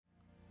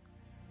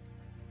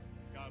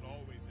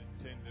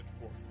intended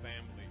for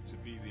family to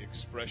be the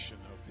expression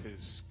of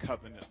his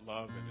covenant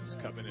love and his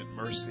covenant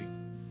mercy.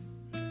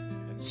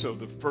 And so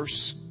the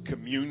first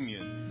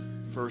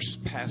communion,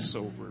 first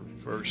Passover,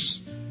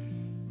 first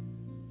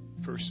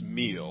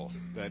meal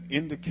that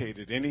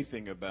indicated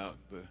anything about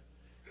the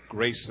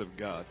grace of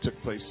God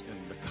took place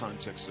in the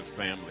context of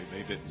family.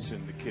 They didn't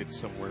send the kids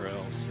somewhere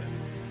else and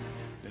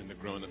then the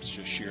grown-ups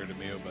just shared a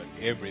meal, but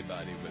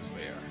everybody was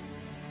there.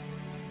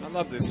 I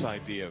love this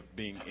idea of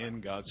being in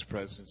God's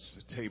presence.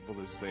 The table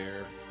is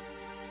there,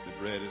 the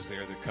bread is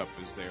there, the cup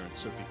is there. And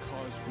so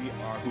because we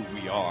are who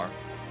we are,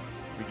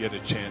 we get a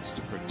chance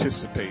to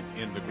participate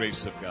in the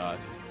grace of God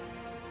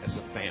as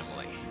a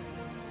family.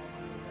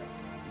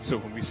 So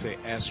when we say,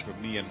 "As for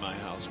me and my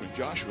house," when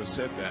Joshua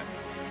said that,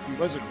 he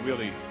wasn't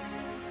really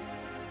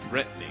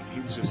threatening. He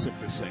was just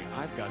simply saying,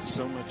 I've got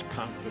so much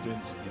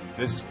confidence in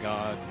this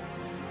God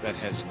that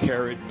has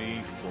carried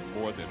me for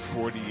more than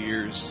 40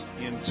 years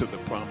into the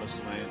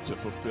promised land to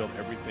fulfill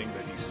everything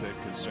that he said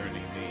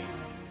concerning me.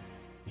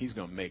 He's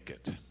going to make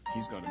it.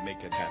 He's going to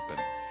make it happen.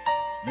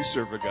 You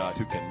serve a God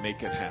who can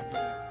make it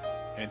happen.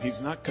 And he's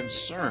not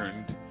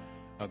concerned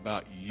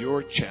about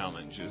your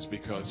challenges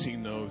because he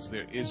knows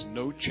there is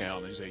no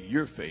challenge that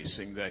you're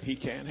facing that he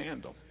can't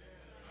handle.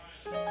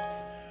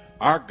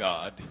 Our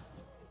God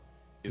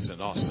is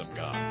an awesome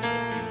God.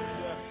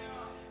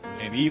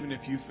 And even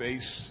if you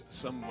face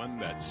someone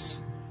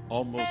that's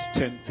almost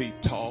 10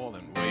 feet tall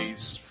and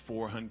weighs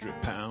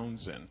 400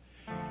 pounds and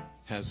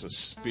has a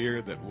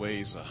spear that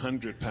weighs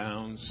 100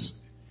 pounds,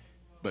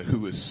 but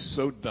who is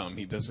so dumb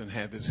he doesn't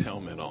have his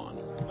helmet on.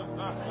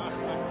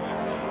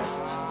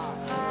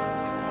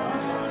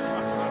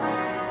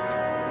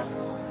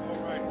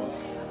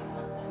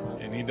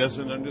 And he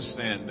doesn't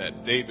understand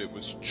that David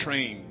was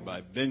trained by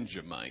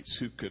Benjamites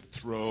who could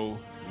throw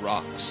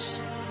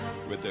rocks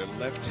with their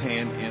left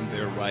hand and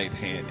their right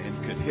hand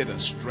and could hit a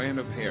strand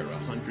of hair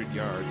 100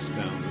 yards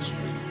down the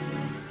street.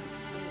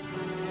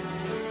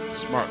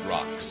 Smart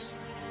rocks.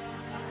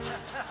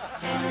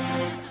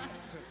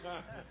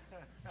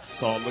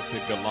 Saul looked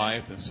at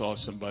Goliath and saw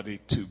somebody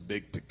too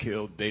big to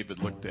kill. David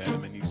looked at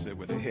him and he said,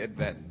 with a head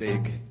that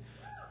big,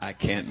 I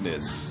can't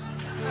miss.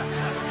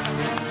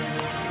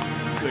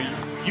 So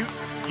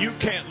you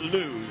can't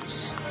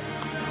lose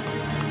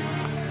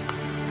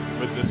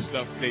with the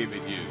stuff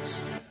David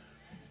used.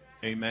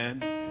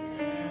 Amen.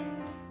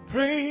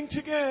 Praying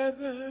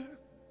together,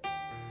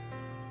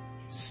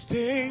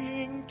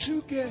 staying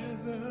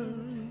together,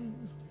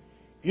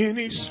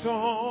 any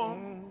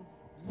storm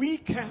we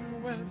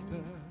can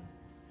weather,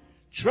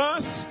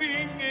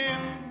 trusting in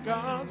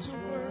God's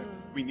word.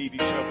 We need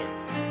each other.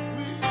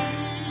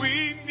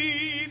 We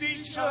need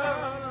each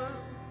other.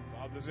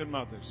 Fathers and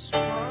mothers.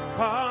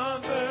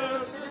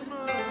 Fathers and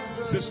mothers.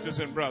 Sisters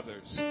and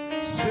brothers.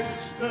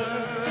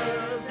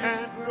 Sisters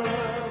and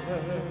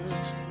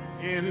brothers.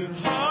 In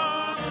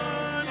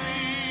harmony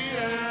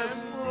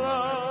and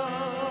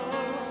love.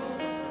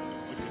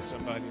 Look at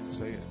somebody and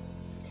say it.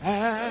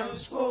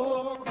 As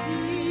for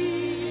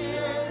me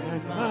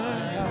and my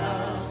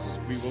house,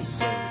 we will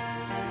serve.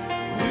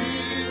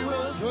 We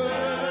will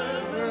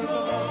serve the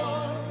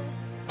Lord.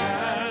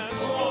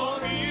 As for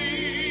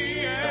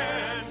me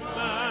and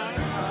my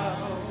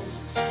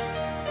house,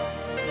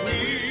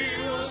 we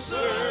will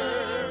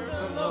serve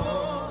the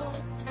Lord.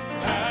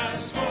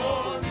 As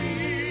for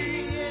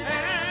me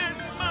and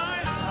my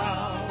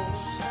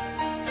house,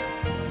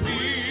 we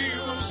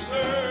will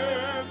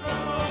serve the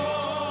Lord.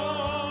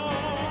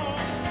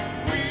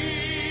 We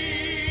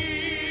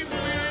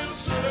will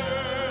serve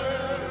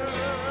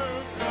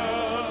the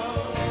Lord.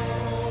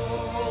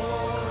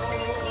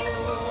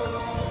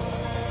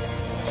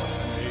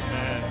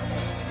 Amen.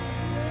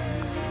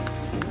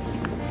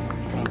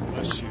 God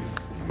bless you.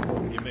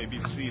 You may be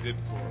seated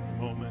for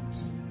a moment,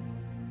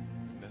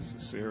 if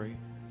necessary.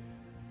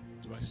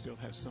 Do I still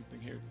have something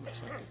here? It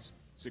looks like it's.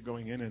 Is it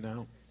going in and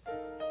out?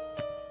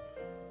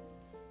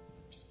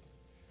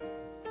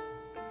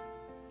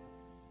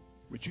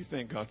 Would you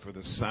thank God for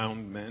the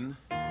sound men?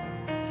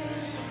 Amen.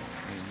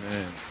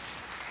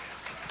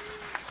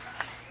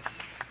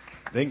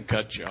 They can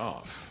cut you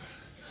off.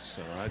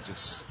 So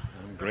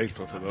I'm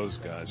grateful for those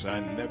guys. I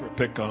never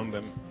pick on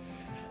them.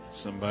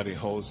 Somebody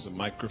holds the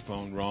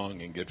microphone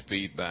wrong and get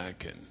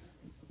feedback, and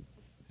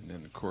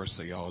then of course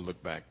they all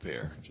look back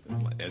there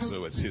as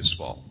though it's his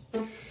fault.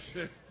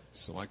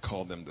 So I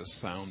call them the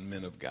sound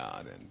men of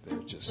God, and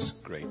they're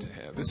just great to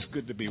have. It's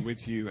good to be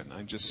with you, and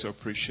I just so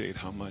appreciate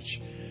how much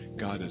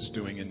God is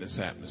doing in this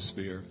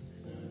atmosphere.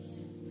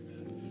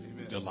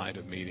 Delight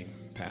of meeting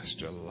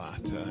Pastor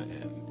Lata,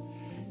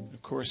 and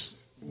of course,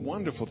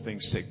 wonderful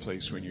things take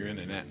place when you're in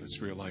an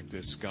atmosphere like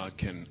this. God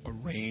can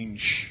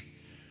arrange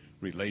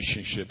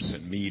relationships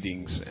and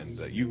meetings, and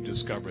you've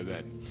discovered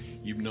that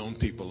you've known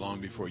people long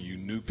before you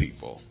knew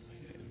people.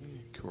 And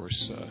of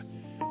course,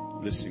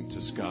 listening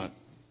to Scott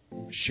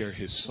share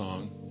his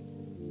song,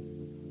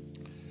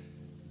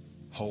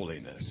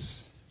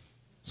 Holiness.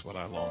 It's what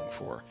I long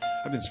for.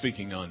 I've been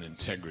speaking on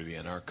integrity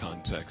in our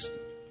context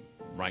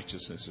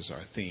righteousness is our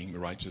theme.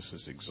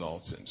 Righteousness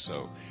exalts. And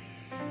so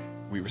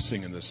we were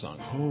singing this song,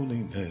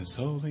 holiness,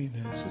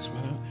 holiness is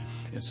what I...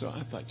 And so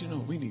I thought,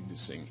 we need to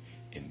sing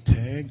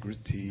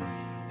integrity,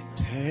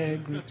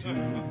 integrity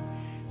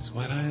is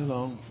what I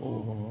long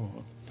for.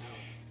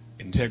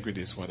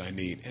 Integrity is what I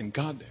need. And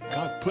God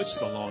puts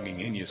the longing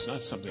in you. It's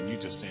not something you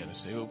just stand and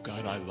say, oh,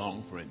 God, I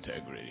long for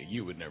integrity.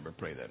 You would never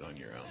pray that on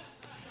your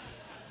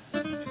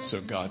own. And so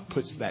God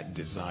puts that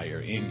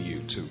desire in you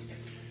to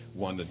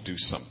want to do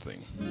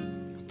something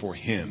for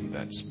him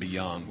that's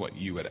beyond what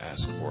you would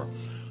ask for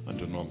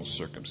under normal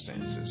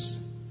circumstances.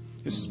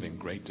 This has been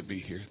great to be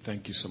here.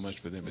 Thank you so much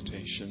for the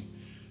invitation.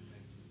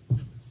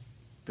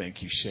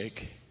 Thank you,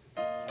 shake,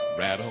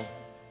 rattle,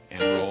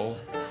 and roll.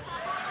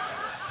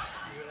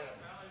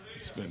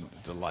 It's been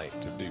a delight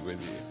to be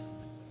with you.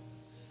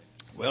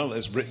 Well,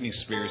 as Britney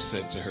Spears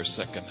said to her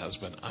second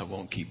husband, I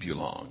won't keep you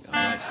long. All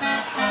right?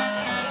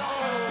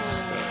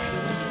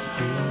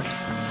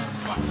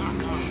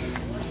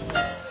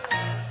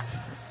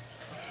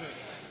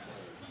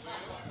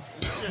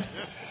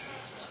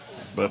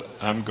 But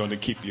I'm going to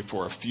keep you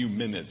for a few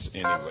minutes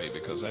anyway,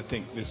 because I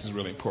think this is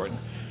really important.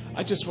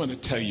 I just want to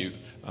tell you,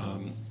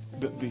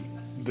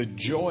 the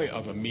joy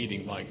of a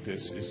meeting like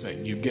this is that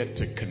you get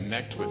to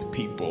connect with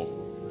people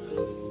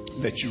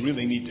that you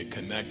really need to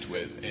connect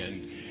with,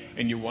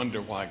 and you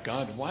wonder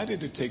why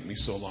did it take me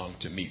so long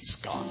to meet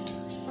Scott?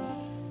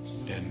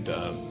 And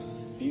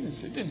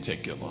it didn't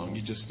take you long.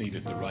 You just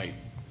needed the right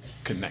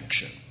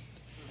connection.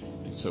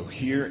 And so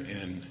here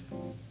in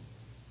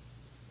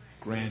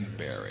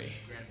Granbury,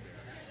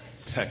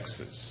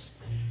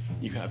 Texas,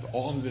 you have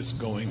all of this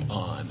going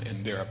on,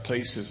 and there are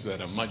places that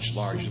are much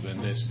larger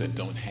than this that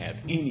don't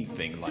have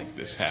anything like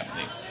this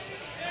happening.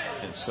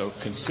 And so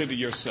consider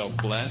yourself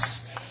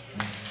blessed,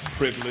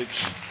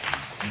 privileged.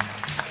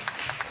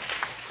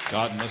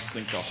 God must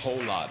think a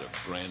whole lot of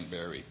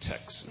Granbury,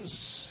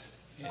 Texas,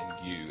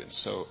 and you. And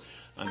so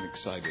I'm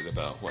excited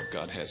about what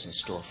God has in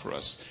store for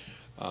us.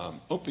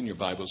 Open your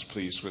Bibles,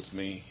 please, with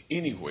me.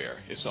 Anywhere.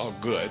 It's all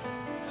good.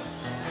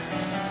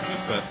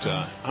 But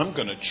I'm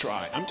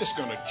just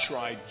going to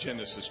try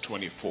Genesis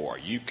 24.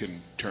 You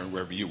can turn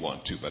wherever you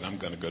want to, but I'm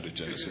going to go to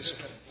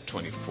Genesis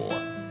 24.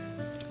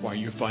 While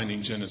you're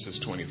finding Genesis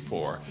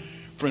 24,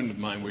 a friend of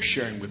mine was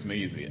sharing with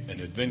me an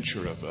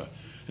adventure of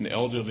an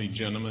elderly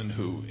gentleman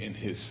who in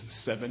his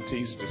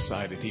 70s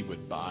decided he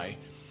would buy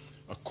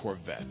a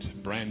Corvette, a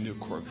brand new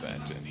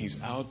Corvette. And he's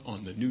out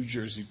on the New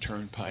Jersey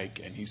Turnpike,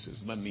 and he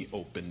says, let me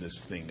open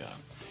this thing up.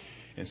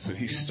 And so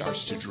he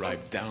starts to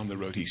drive down the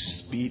road. He's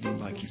speeding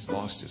like he's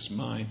lost his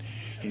mind,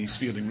 and he's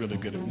feeling really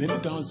good. And then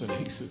it dawns on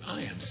him, he says,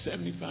 I am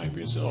 75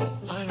 years old.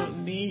 I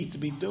don't need to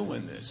be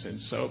doing this.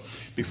 And so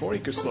before he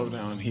could slow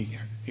down, he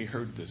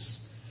heard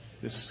this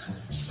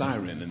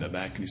siren in the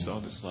back, and he saw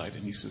this light,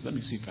 and he says, let me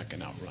see if I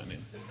can outrun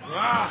him.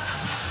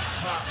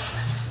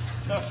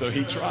 So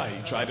he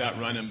tried to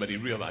outrun him, but he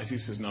realized, he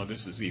says, no,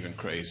 this is even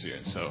crazier.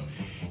 And so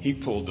he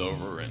pulled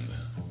over, and the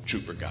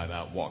trooper got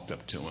out, walked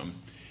up to him,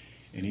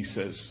 and he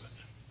says,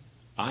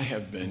 I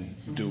have been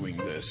doing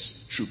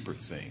this trooper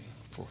thing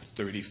for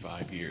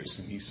 35 years.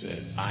 And he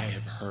said, I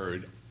have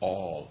heard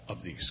all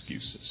of the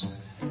excuses.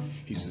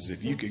 He says,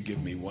 if you could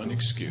give me one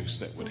excuse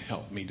that would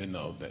help me to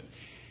know that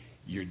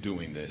you're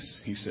doing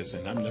this. He says,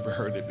 and I've never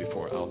heard it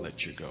before, I'll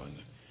let you go.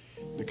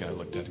 And the guy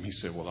looked at him. He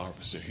said, well,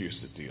 officer,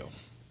 here's the deal.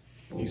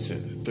 He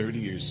said, 30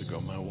 years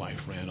ago, my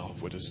wife ran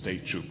off with a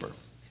state trooper.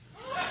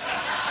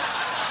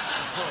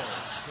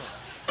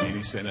 And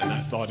he said, and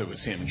I thought it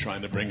was him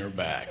trying to bring her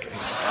back.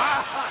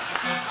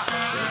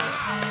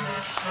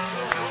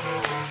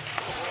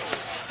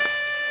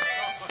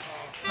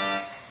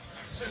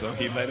 So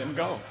he let him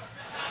go.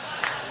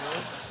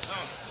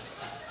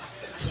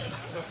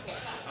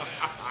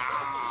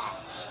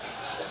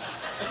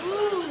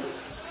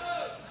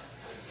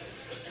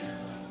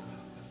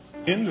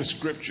 In the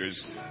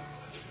scriptures,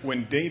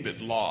 when David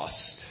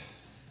lost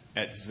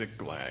at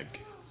Ziklag,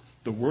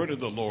 the word of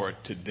the Lord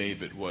to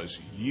David was,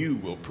 you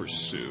will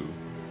pursue,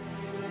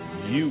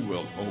 you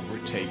will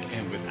overtake,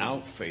 and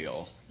without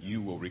fail,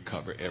 you will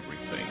recover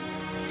everything.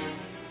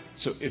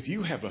 So if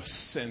you have a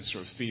sense or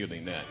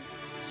feeling that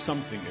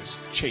something is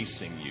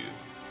chasing you,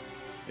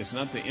 it's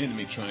not the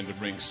enemy trying to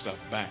bring stuff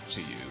back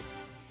to you.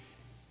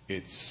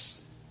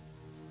 It's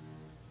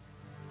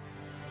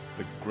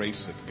the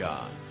grace of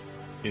God.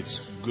 It's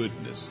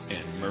goodness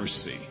and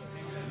mercy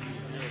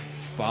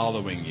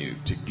following you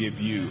to give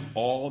you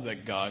all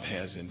that God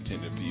has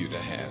intended for you to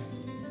have.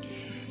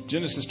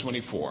 Genesis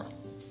 24.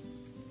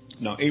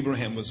 Now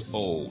Abraham was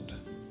old,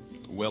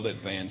 well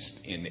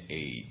advanced in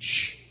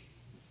age.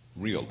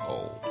 Real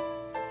old.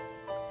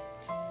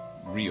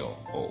 Real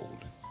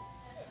old.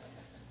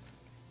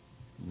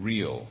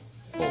 Real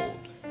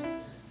old.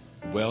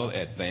 Well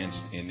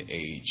advanced in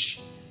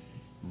age.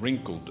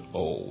 Wrinkled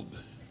old.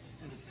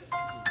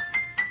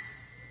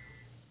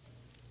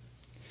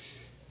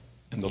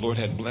 And the Lord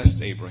had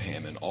blessed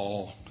Abraham in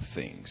all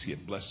things. He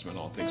had blessed him in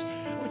all things.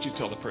 I want you to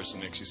tell the person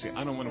next to you, say,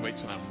 I don't want to wait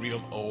till I'm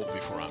real old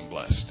before I'm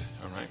blessed.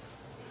 All right?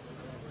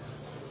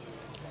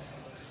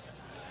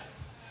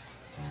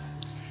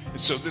 And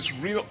so this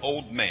real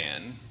old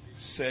man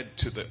said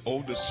to the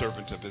oldest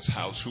servant of his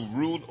house, who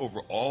ruled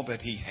over all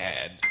that he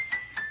had,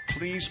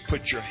 please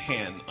put your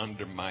hand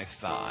under my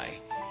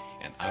thigh,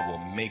 and I will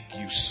make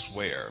you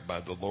swear by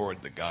the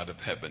Lord, the God of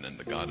heaven and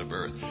the God of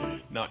earth.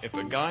 Now, if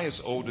a guy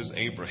as old as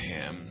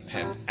Abraham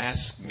had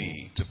asked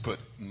me to put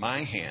my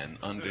hand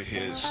under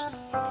his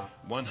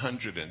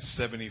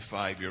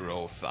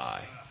 175-year-old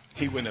thigh,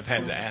 he wouldn't have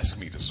had to ask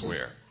me to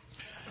swear.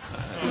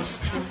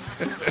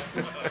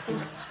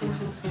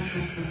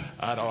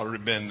 I'd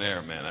already been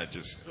there, man. Oh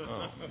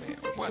man,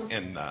 what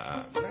in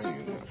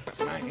put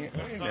my hand?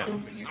 Are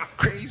you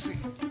crazy?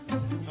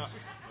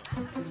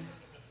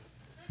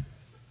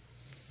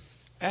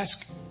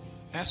 Ask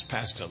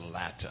Pastor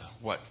Latta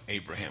what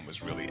Abraham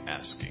was really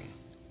asking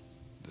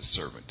the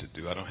servant to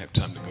do. I don't have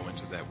time to go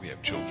into that. We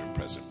have children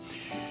present.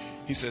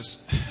 He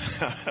says,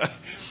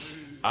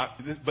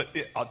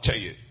 I'll tell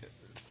you,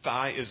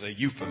 thigh is a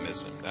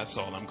euphemism. That's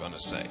all I'm going to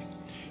say.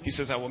 He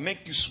says, I will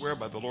make you swear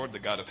by the Lord, the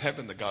God of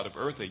heaven, the God of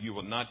earth, that you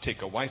will not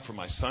take a wife for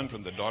my son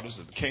from the daughters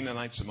of the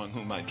Canaanites among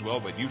whom I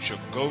dwell, but you shall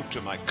go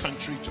to my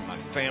country, to my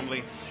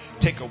family,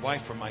 take a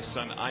wife for my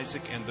son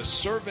Isaac. And the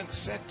servant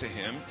said to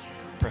him,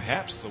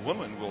 perhaps the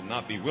woman will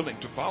not be willing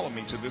to follow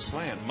me to this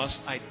land.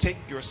 Must I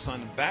take your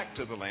son back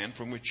to the land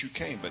from which you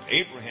came? But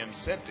Abraham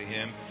said to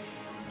him,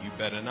 you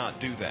better not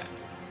do that.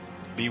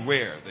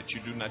 Beware that you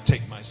do not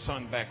take my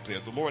son back there.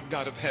 The Lord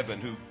God of heaven,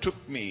 who took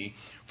me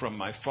from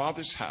my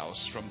father's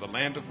house, from the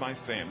land of my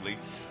family,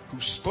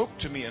 who spoke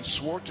to me and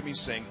swore to me,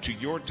 saying, to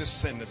your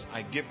descendants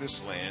I give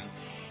this land,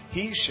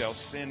 he shall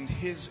send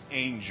his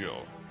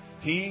angel.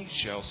 He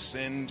shall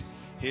send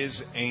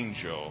his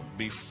angel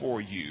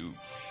before you,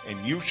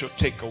 and you shall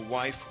take a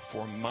wife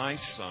for my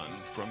son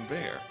from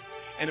there.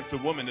 And if the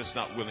woman is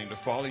not willing to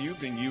follow you,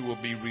 then you will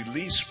be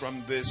released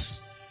from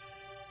this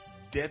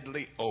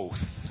deadly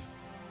oath,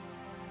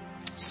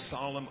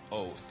 solemn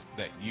oath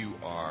that you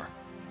are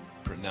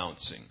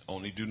pronouncing.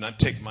 Only do not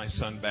take my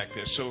son back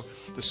there. So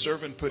the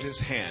servant put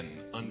his hand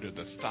under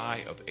the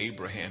thigh of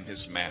Abraham,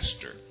 his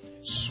master,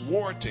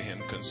 swore to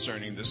him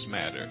concerning this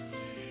matter.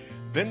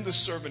 Then the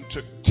servant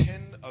took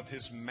 10 of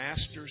his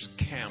master's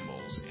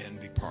camels and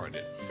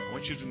departed. I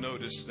want you to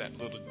notice that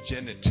little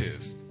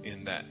genitive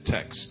in that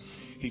text.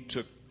 He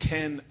took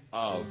 10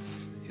 of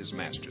his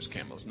master's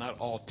camels, not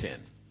all 10,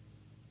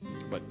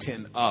 but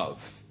 10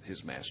 of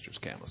his master's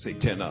camels. Say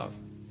 10 of.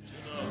 10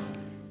 of.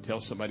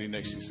 Tell somebody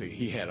next to you, say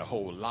he had a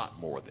whole lot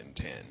more than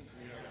 10.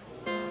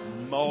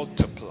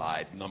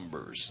 Multiplied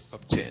numbers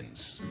of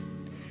tens.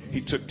 He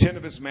took 10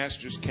 of his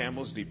master's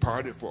camels,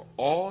 departed, for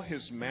all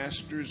his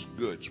master's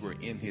goods were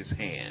in his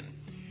hand.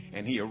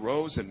 And he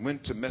arose and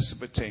went to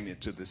Mesopotamia,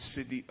 to the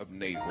city of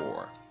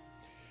Nahor.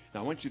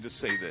 Now I want you to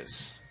say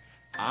this.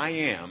 I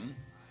am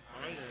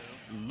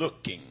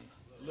looking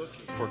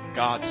for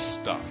God's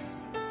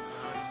stuff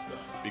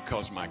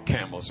because my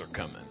camels are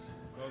coming.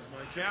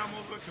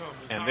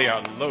 And they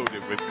are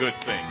loaded with good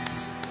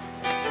things.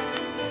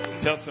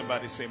 Tell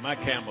somebody, say, my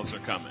camels are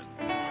coming.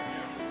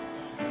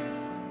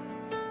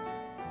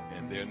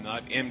 And they're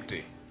not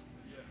empty,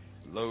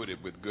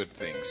 loaded with good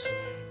things.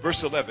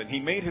 Verse 11,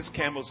 he made his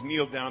camels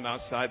kneel down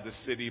outside the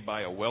city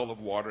by a well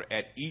of water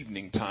at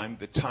evening time,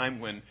 the time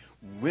when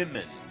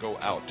women go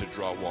out to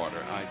draw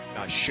water.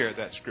 I share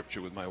that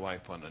scripture with my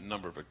wife on a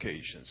number of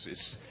occasions.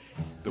 It's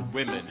the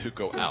women who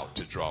go out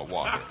to draw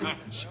water.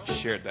 She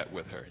shared that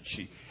with her. And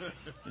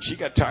she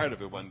got tired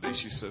of it one day.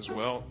 She says,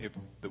 well, if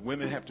the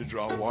women have to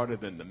draw water,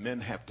 then the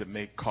men have to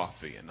make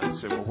coffee. And I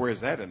said, well,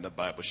 where's that in the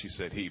Bible? She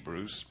said,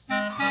 Hebrews.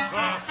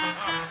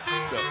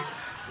 So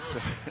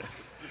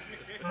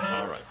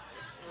all right.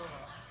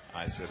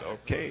 I said,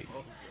 okay.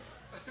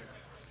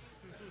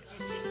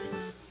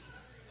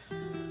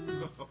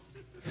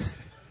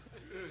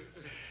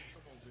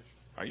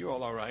 Are you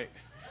all right?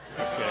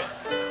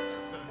 Okay.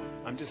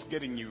 I'm just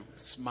getting you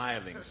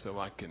smiling so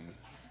I can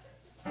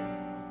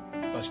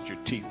bust your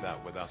teeth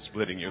out without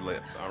splitting your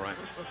lip. All right?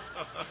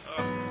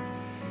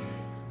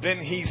 Then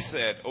he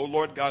said, O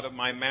Lord God of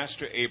my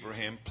master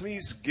Abraham,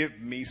 please give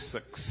me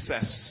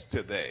success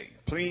today.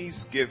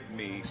 Please give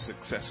me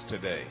success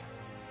today.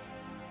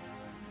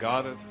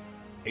 God of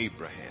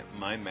Abraham,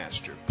 my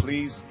master,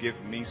 please give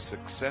me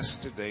success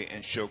today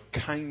and show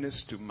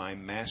kindness to my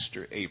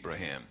master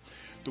Abraham.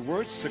 The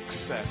word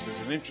success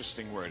is an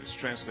interesting word. It's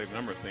translated a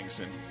number of things.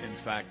 In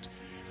fact,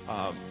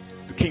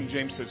 the King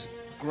James says,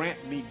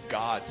 grant me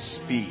God's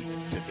speed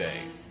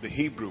today. The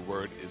Hebrew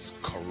word is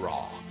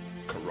kara.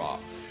 Kara.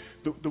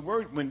 The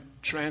word, when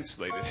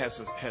translated,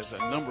 has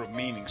a number of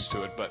meanings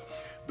to it, but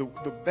the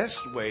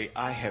best way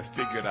I have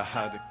figured out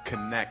how to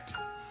connect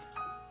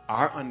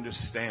our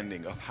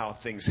understanding of how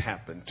things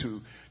happen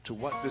to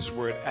what this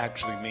word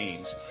actually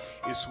means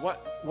is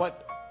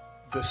what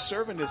the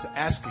servant is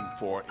asking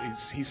for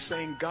is he's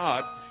saying,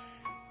 God,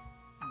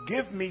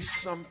 give me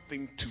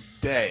something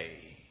today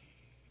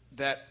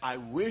that I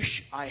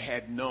wish I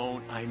had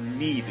known I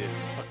needed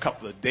a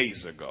couple of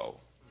days ago,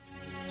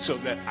 so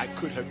that I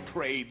could have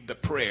prayed the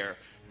prayer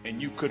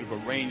and you could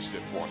have arranged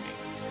it for me.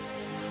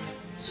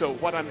 So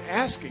what I'm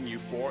asking you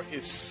for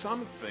is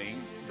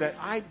something that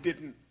I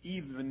didn't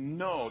even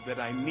know that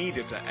I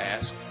needed to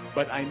ask,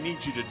 but I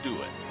need you to do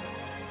it.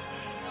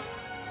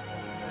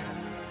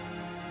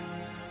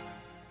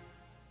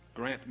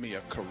 Grant me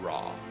a kara.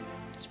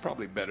 It's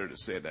probably better to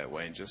say it that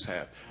way and just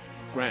have,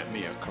 grant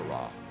me a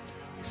kara.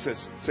 He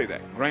says, say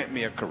that, grant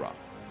me a kara.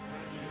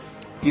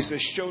 He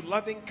says, show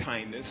loving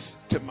kindness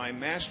to my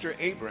master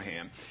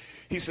Abraham.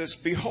 He says,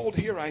 behold,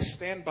 here I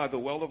stand by the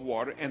well of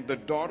water, and the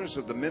daughters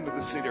of the men of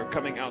the city are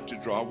coming out to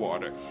draw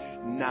water.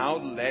 Now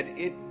let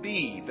it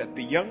be that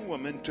the young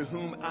woman to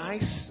whom I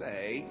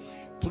say,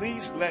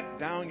 please let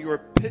down your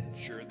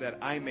pitcher that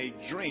I may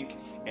drink.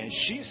 And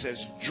she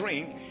says,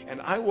 drink,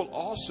 and I will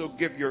also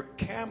give your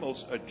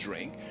camels a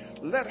drink.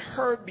 Let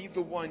her be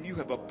the one you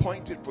have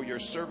appointed for your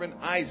servant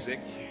Isaac.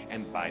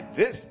 And by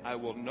this I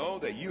will know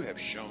that you have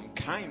shown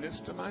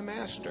kindness to my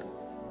master.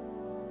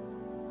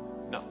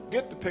 Now,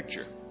 get the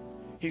picture.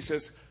 He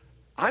says,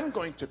 I'm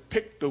going to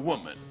pick the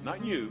woman,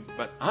 not you,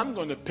 but I'm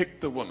going to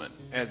pick the woman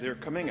as they're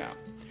coming out.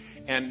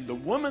 And the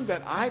woman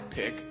that I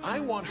pick,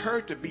 I want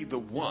her to be the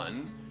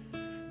one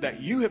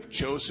that you have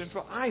chosen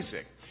for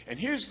Isaac. And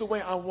here's the way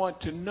I want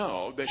to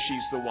know that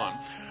she's the one.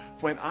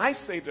 When I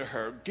say to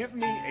her, give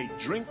me a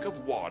drink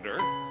of water,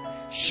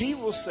 she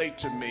will say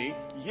to me,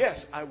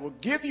 yes, I will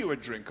give you a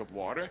drink of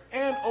water.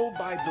 And oh,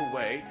 by the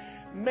way,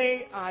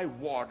 may I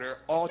water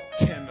all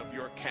 10 of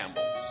your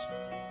camels?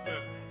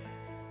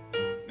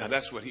 Now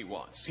that's what he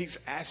wants. He's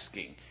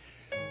asking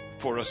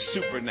for a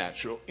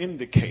supernatural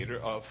indicator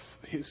of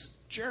his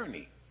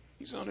journey.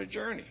 He's on a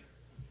journey.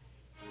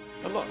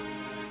 Now look,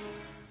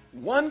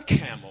 one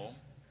camel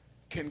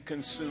can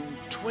consume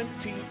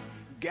 20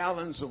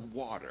 gallons of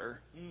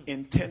water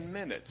in 10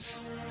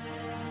 minutes.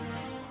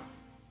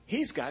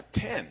 He's got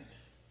 10.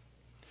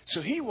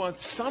 So he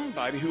wants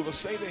somebody who will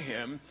say to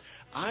him,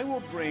 I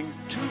will bring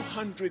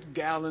 200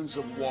 gallons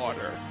of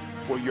water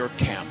for your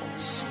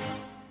camels.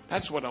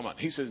 That's what I want.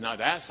 He says, now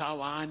that's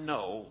how I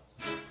know.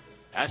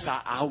 That's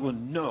how I will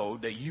know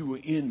that you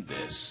were in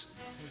this.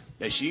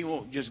 That she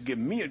won't just give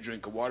me a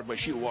drink of water, but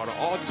she'll water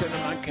all 10 of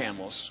my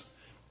camels.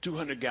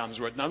 200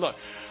 gallons worth. Now look,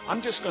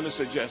 I'm just going to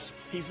suggest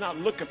he's not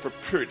looking for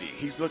pretty.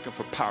 He's looking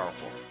for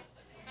powerful.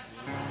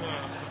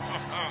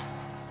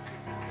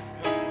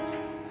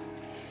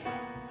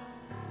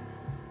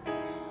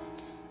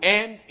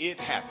 And it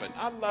happened.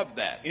 I love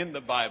that in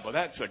the Bible.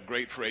 That's a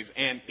great phrase.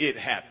 And it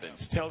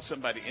happens. Tell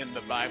somebody in the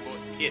Bible,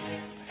 it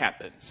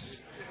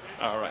happens.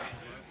 All right.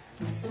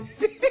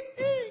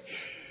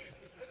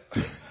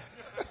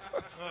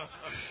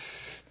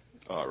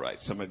 All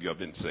right. Some of you have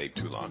been saved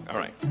too long. All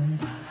right.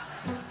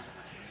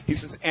 He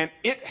says, and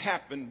it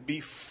happened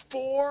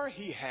before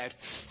he had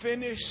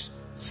finished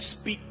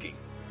speaking.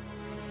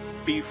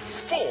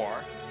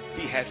 Before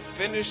he had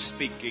finished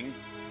speaking.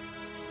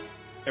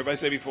 Everybody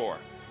say before.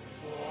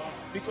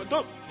 Before,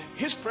 look,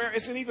 his prayer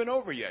isn't even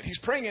over yet. He's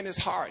praying in his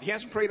heart. He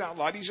hasn't prayed out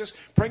loud. He's just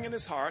praying in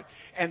his heart.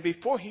 And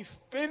before he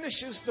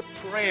finishes the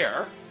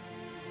prayer,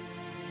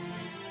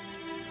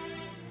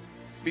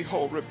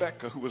 behold,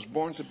 Rebekah, who was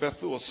born to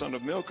Bethuel, son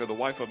of Milcah, the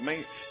wife of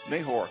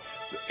Nahor,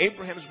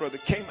 Abraham's brother,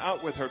 came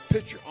out with her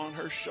pitcher on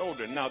her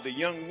shoulder. Now the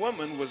young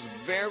woman was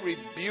very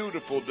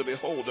beautiful to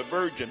behold, a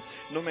virgin.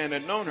 No man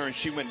had known her. And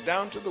she went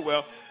down to the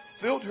well,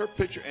 filled her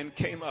pitcher, and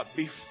came up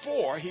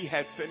before he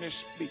had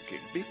finished speaking.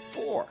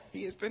 Before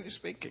he had finished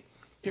speaking.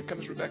 Here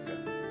comes Rebekah.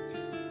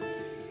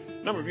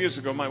 A number of years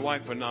ago, my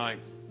wife and I,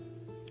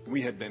 we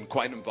had been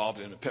quite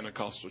involved in a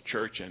Pentecostal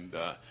church, and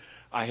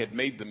I had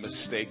made the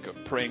mistake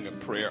of praying a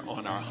prayer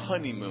on our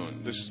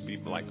honeymoon. This would be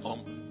like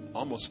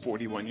almost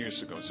 41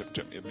 years ago in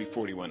September. It'll be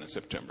 41 in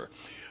September.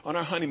 On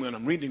our honeymoon,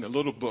 I'm reading a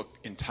little book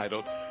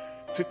entitled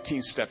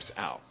 15 Steps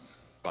Out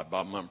by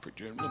Bob Mumford.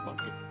 Do you remember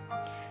Mumford?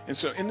 And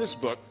so in this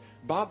book,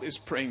 Bob is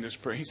praying this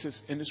prayer. He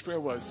says, and his prayer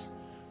was,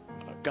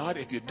 God,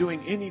 if you're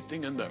doing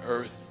anything on the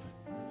earth,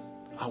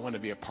 I want to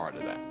be a part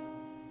of that.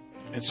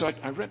 And so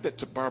I read that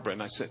to Barbara,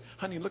 and I said,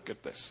 honey, look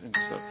at this. And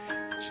so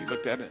she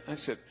looked at it, and I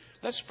said,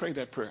 let's pray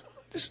that prayer.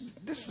 This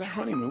is our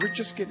honeymoon. We're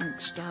just getting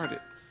started.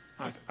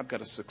 I've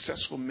got a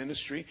successful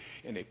ministry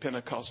in a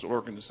Pentecostal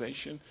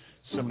organization,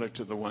 similar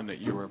to the one that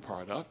you were a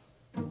part of.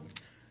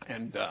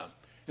 And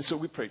so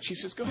we prayed. She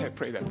says, go ahead,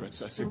 pray that prayer.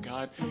 So I said,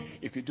 God,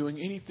 if you're doing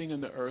anything on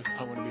the earth,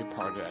 I want to be a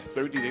part of that.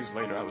 30 days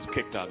later, I was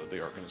kicked out of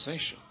the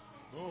organization.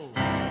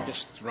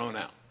 Just thrown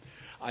out.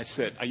 I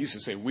used to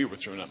say we were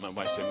thrown out. My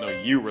wife said, no,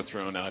 you were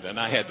thrown out, and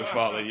I had to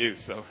follow you.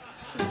 So,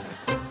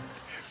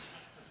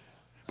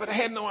 but I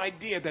had no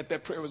idea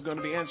that prayer was going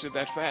to be answered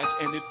that fast.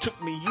 And it took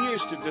me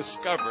years to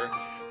discover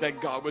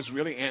that God was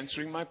really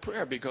answering my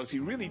prayer, because he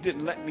really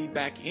didn't let me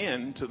back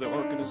into the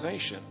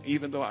organization,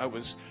 even though I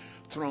was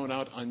thrown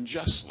out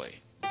unjustly.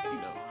 You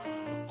know,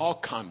 all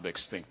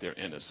convicts think they're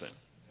innocent.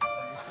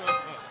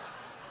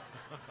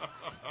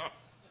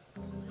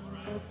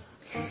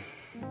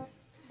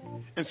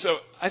 And so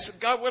I said,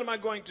 God, what am I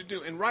going to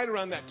do? And right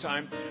around that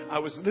time, I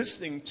was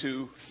listening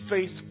to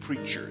faith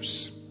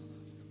preachers.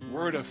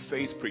 word of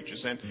faith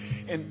preachers.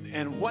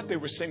 And what they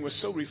were saying was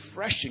so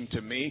refreshing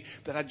to me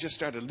that I just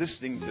started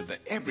listening to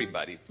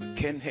everybody.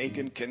 Ken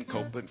Hagin, Ken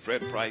Copeland,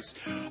 Fred Price,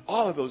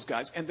 all of those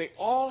guys. And they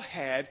all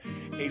had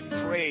a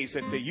phrase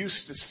that they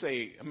used to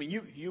say. I mean,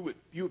 you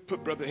would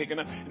put Brother Hagin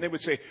up, and they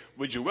would say,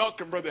 "Would you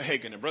welcome Brother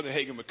Hagin?" And Brother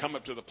Hagin would come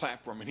up to the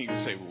platform, and he would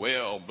say,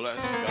 "Well,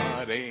 bless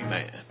God,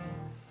 amen."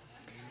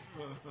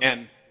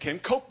 And Ken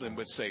Copeland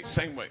would say,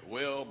 same way,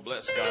 "Well,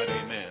 bless God,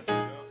 amen."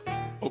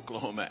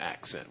 Oklahoma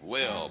accent.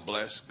 "Well,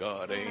 bless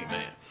God,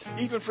 amen."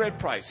 Even Fred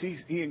Price,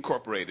 he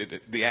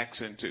incorporated the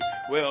accent too.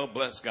 "Well,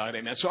 bless God,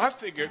 amen." So I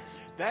figured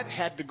that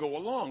had to go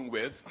along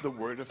with the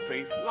word of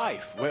faith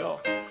life.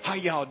 "Well, how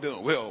y'all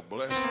doing?" "Well,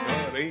 bless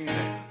God,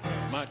 amen."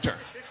 It's my turn.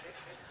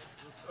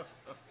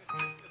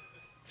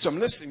 So I'm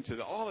listening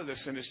to all of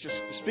this, and it's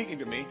just speaking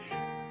to me.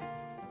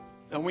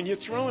 Now, when you're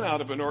thrown out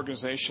of an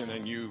organization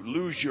and you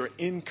lose your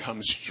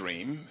income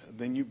stream,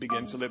 then you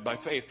begin to live by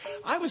faith.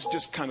 I was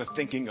just kind of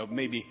thinking of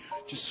maybe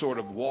just sort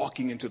of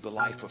walking into the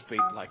life of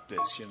faith like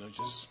this,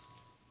 just.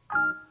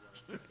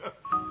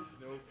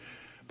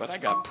 But I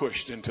got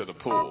pushed into the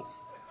pool.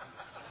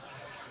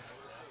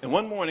 And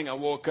one morning I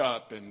woke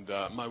up, and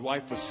my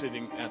wife was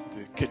sitting at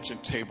the kitchen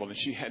table, and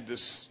she had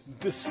this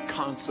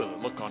disconsolate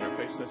look on her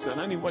face. I said,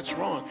 "Honey, what's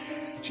wrong?"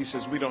 She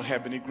says, "We don't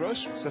have any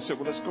groceries." I said,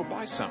 "Well, let's go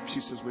buy some." She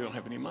says, "We don't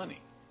have any money."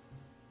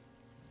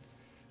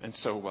 And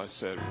so I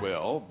said,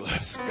 "Well,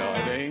 bless God,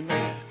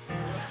 amen."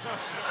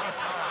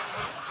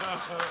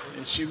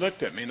 And she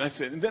looked at me, and I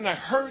said, and then I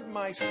heard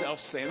myself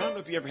say, and I don't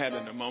know if you ever had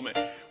in a moment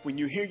when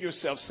you hear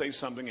yourself say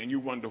something and you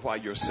wonder why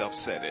yourself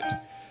said it.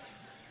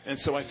 And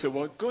so I said,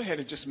 "Well, go ahead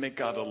and just make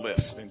out a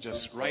list and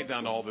just write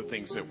down all the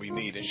things that we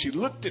need." And she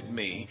looked at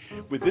me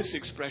with this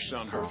expression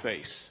on her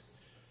face: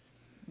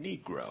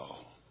 "Negro,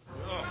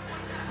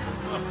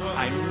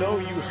 I know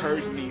you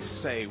heard me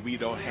say we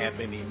don't have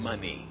any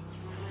money.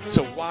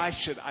 So why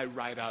should I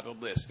write out a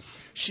list?"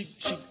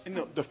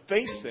 The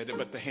face said it,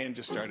 but the hand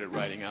just started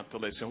writing out the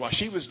list. And while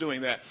she was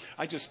doing that,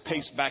 I just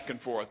paced back and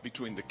forth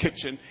between the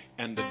kitchen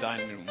and the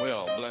dining room.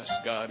 "Well, bless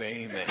God,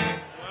 amen.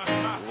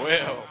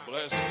 Well,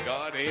 bless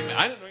God, amen."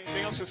 I didn't know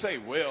anything else to say.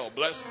 "Well,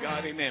 bless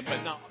God, amen."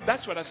 But now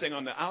that's what I was saying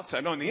on the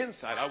outside. On the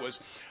inside, I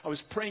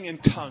was praying in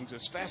tongues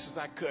as fast as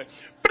I could.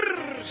 But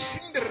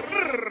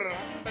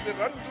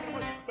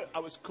I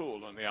was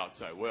cool on the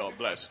outside. "Well,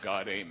 bless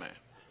God, amen."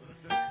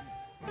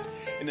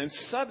 And then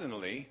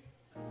suddenly,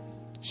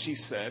 she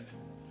said,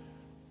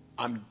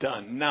 "I'm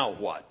done. Now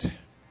what?"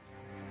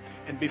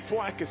 And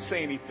before I could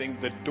say anything,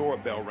 the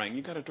doorbell rang.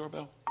 You got a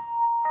doorbell?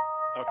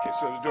 Okay,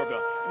 so the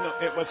doorbell. No,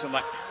 it wasn't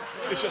like,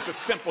 it's just a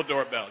simple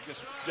doorbell.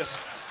 Just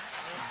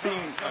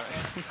being.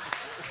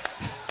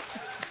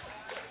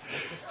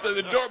 So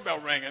the doorbell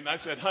rang, and I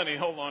said, "Honey,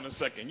 hold on a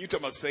second. You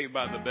talking about Saved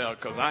by the Bell?"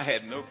 Because I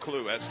had no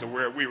clue as to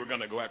where we were going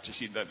to go after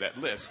she did that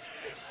list.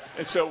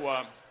 And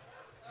so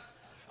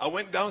I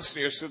went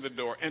downstairs to the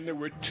door, and there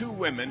were two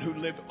women who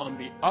lived on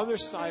the other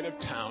side of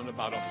town,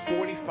 about a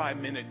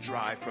 45-minute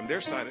drive from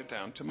their side of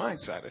town to my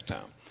side of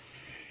town.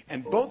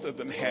 And both of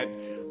them had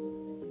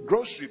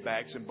grocery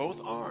bags in both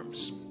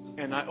arms.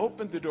 And I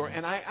opened the door,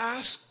 and I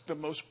asked the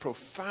most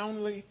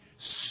profoundly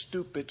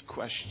stupid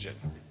question.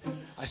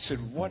 I said,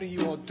 "What are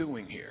you all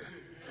doing here?"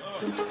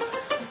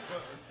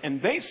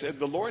 And they said,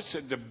 "The Lord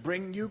said to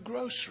bring you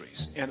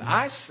groceries." And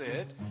I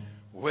said,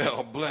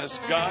 "Well, bless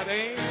God,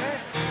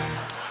 amen."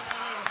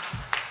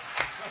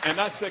 And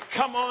I said,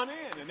 "Come on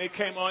in." And they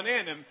came on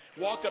in and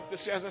walked up the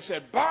stairs. I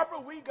said, "Barbara,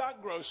 we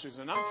got groceries."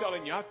 And I'm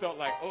telling you, I felt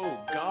like, oh,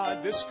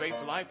 God, this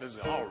faith life is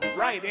all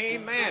right.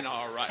 Amen.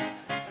 All right.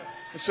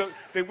 And so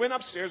they went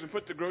upstairs and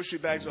put the grocery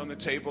bags on the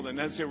table. And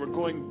as they were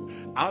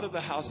going out of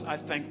the house, I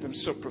thanked them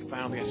so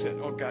profoundly. I said,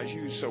 "Oh, guys,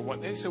 you're so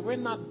wonderful." And they said, "We're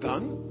not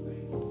done."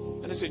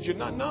 And I said, "You're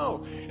not?"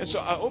 "No." And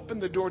so I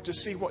opened the door to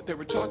see what they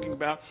were talking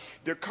about.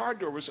 Their car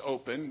door was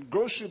open,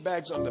 grocery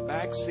bags on the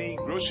back seat,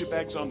 grocery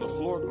bags on the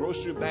floor,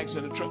 grocery bags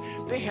in the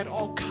trunk. They had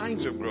all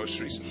kinds of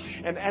groceries.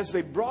 And as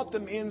they brought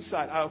them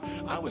inside,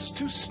 I was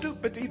too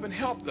stupid to even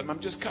help them.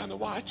 I'm just kind of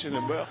watching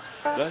them. "Well,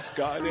 bless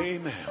God,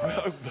 amen.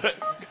 Well, bless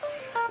God.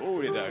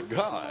 Glory to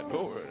God,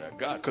 glory to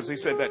God." Because they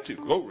said that too.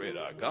 Glory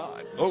to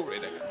God, glory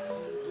to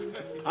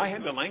God. I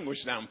had the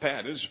language down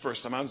pat. This is the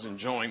first time I was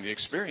enjoying the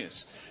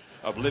experience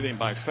of living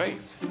by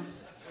faith.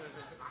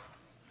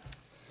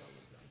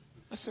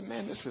 I said,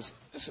 "Man, this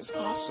is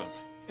awesome."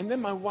 And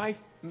then my wife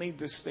made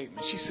this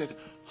statement. She said,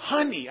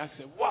 "Honey," I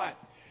said, "What?"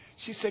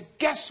 She said,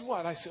 "Guess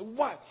what?" I said,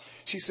 "What?"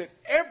 She said,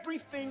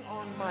 "Everything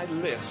on my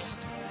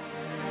list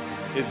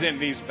is in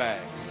these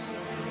bags."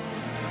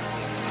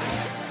 I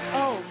said,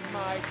 "Oh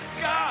my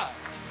God,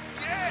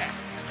 yeah."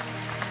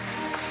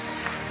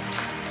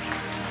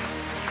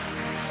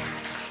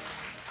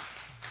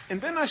 And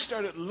then I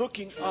started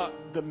looking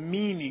up the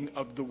meaning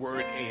of the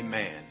word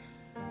amen.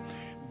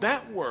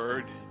 That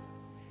word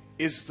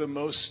is the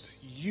most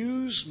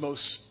used,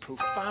 most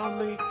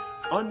profoundly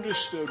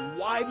understood,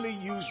 widely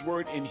used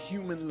word in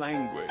human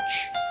language.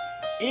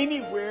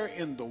 Anywhere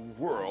in the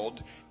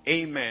world,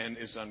 amen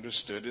is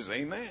understood as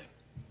amen.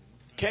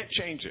 Can't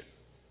change it.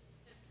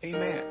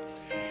 Amen.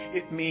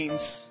 It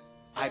means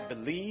I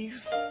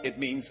believe. It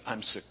means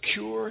I'm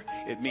secure.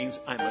 It means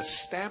I'm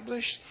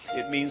established.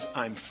 It means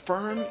I'm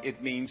firm.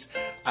 It means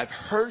I've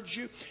heard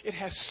you. It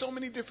has so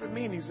many different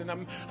meanings. And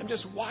I'm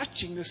just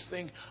watching this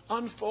thing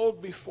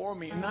unfold before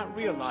me and not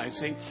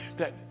realizing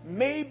that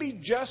maybe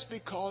just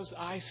because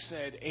I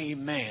said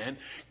amen,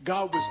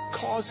 God was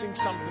causing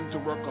something to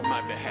work on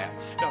my behalf.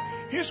 Now,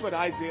 here's what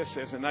Isaiah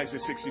says in Isaiah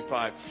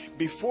 65.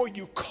 Before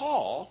you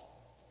call,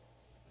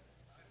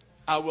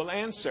 I will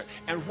answer.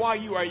 And while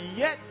you are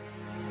yet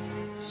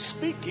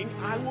speaking,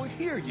 I will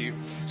hear you.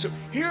 So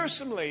here are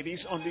some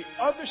ladies on the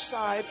other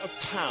side of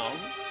town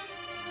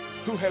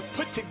who have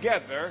put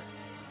together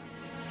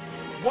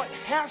what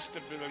has to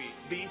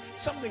be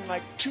something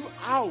like 2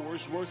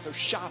 hours worth of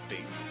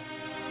shopping.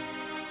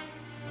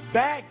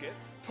 Bag it,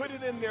 put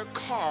it in their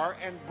car,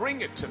 and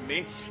bring it to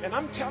me. And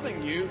I'm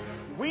telling you,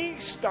 we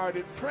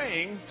started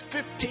praying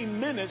 15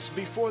 minutes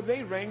before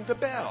they rang the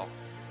bell.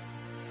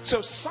 So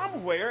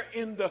somewhere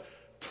in the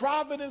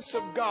providence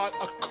of God,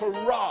 a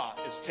kara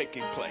is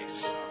taking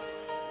place.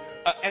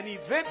 An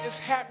event is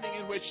happening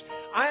in which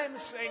I am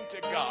saying to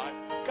God,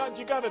 God,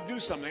 you got to do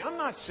something. I'm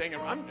not saying it.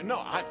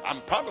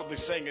 I'm probably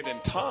saying it in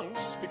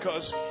tongues,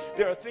 because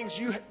there are things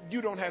you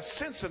don't have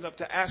sense enough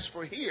to ask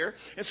for here,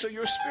 and so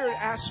your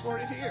spirit asks for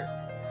it here.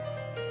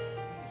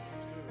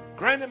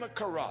 Grant him a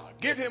kara.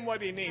 Give him what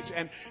he needs.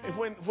 And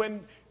when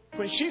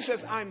she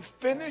says, I'm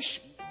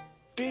finished,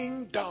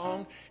 ding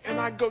dong, and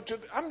I go to,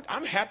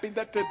 I'm happy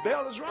that the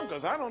bell is rung,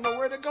 because I don't know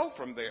where to go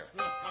from there.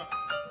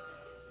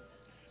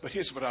 But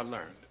here's what I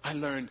learned. I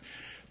learned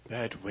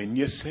that when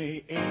you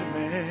say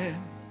amen,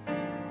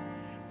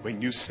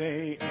 when you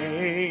say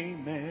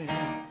amen,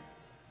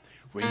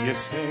 when you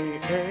say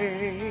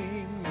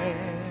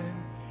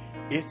amen,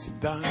 it's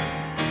done.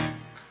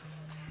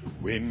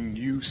 When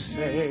you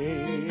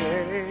say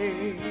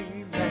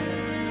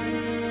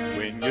amen,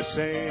 when you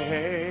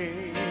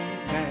say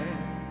amen,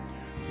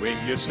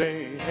 when you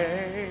say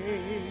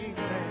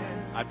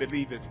amen, I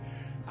believe it.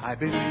 I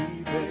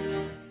believe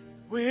it.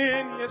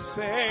 When you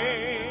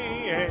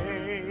say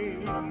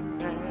amen,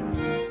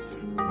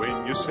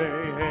 when you say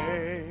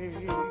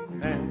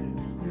amen,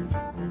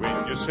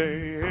 when you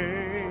say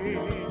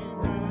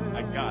amen,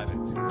 I got it.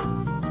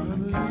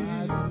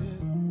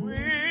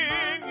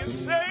 When you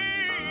say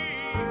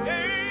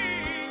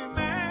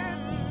amen,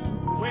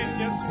 when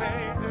you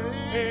say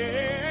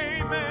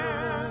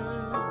amen,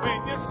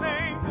 when you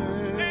say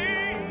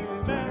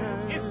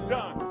amen, it's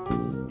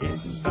done.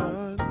 It's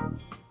done.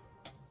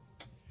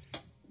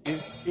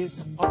 If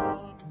it's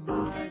on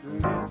my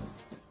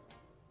list,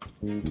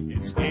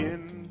 it's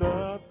in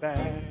the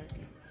bag.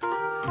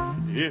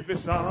 If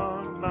it's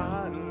on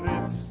my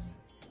list,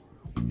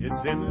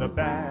 it's in the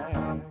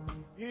bag.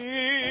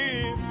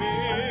 If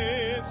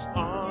it's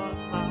on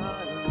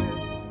my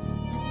list,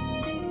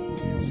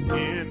 it's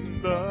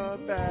in the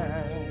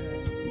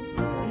bag.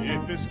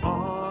 If it's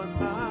on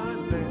my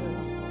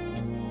list,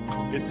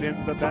 it's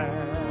in the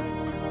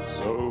bag.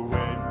 So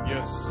when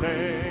you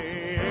say,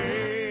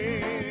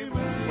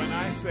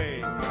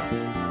 say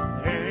amen,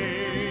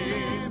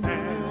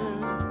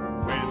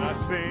 when I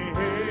say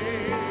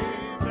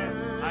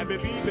amen, I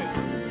believe it,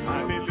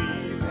 I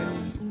believe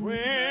it.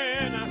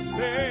 When I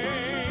say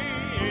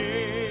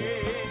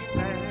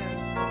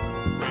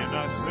amen, when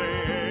I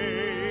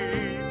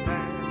say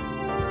amen,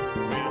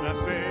 when I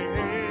say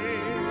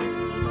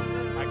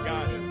amen, I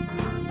got it,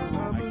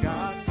 I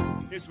got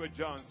it. Here's what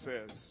John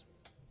says.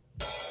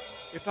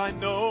 If I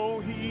know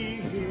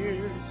he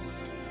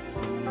hears,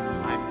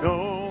 I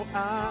know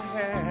I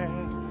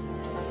have.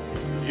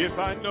 If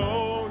I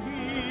know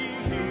he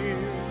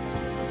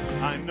hears,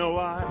 I know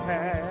I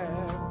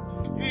have.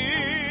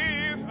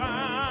 If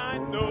I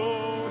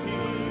know he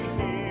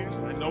hears,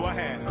 I know I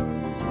have.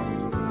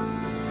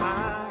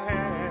 I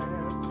have.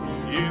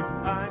 If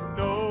I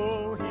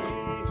know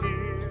he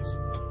hears,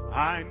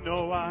 I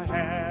know I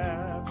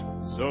have.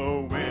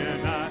 So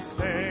when I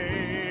say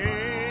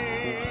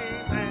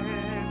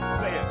amen,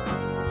 say it.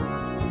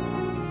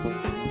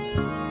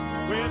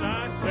 When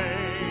I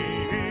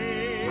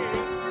say,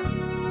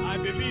 I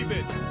believe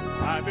it,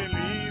 I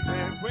believe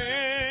it.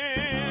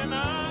 When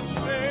I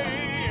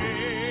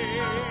say,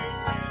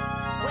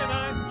 amen, when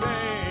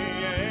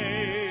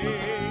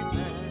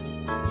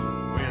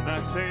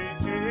I say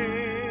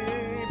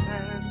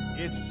amen,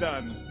 it's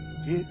done,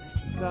 it's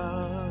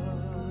done.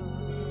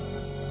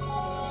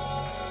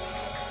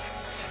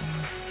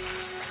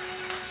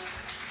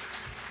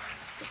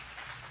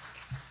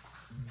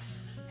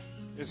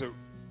 There's a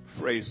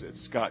phrase that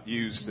Scott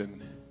used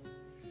in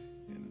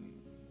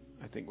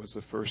I think was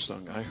the first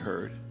song I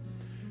heard,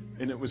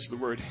 and it was the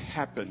word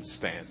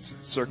happenstance,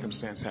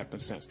 circumstance,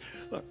 happenstance.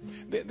 Look,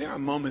 there are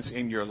moments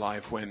in your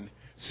life when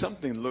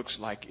something looks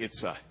like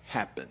it's a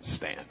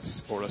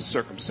happenstance or a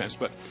circumstance,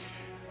 but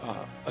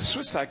a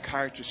Swiss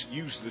psychiatrist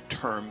used the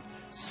term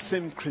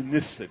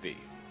synchronicity.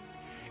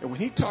 And when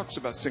he talks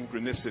about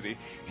synchronicity,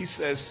 he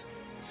says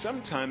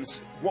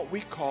sometimes what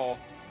we call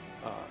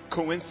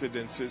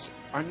coincidences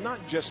are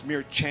not just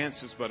mere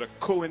chances, but a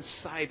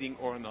coinciding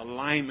or an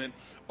alignment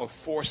of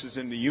forces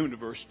in the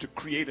universe to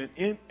create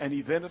an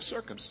event of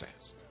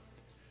circumstance.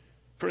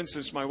 For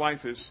instance, my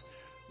wife is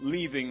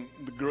leaving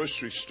the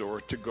grocery store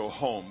to go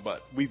home,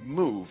 but we've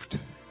moved.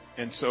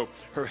 And so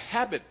her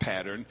habit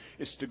pattern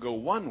is to go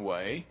one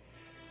way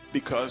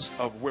because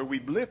of where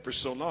we've lived for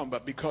so long,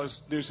 but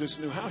because there's this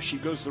new house, she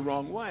goes the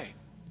wrong way.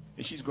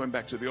 And she's going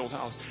back to the old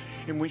house.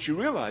 And when she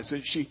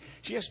realizes she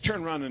has to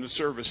turn around in the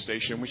service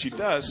station. When she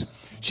does,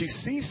 she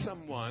sees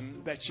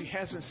someone that she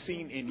hasn't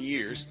seen in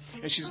years.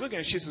 And she's looking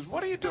at it. She says,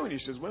 "What are you doing?" He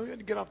says, "Well, we got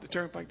to get off the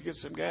turnpike to get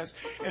some gas."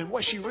 And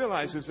what she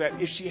realizes is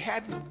that if she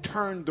hadn't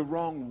turned the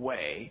wrong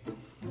way,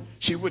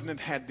 she wouldn't have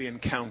had the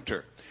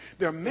encounter.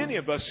 There are many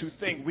of us who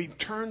think we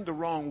turned the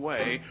wrong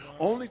way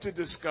only to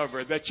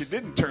discover that you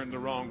didn't turn the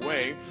wrong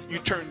way. You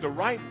turned the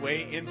right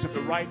way into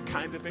the right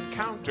kind of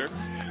encounter,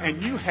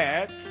 and you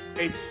had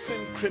a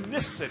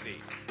synchronicity.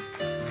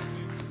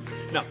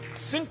 Now,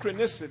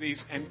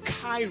 synchronicities and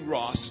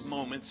kairos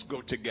moments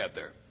go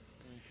together.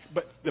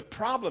 But the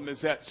problem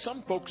is that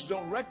some folks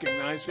don't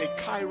recognize a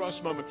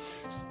kairos moment.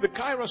 The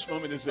kairos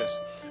moment is this.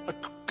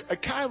 A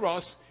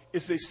kairos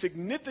is a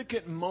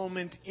significant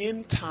moment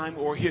in time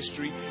or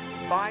history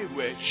by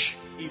which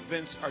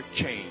events are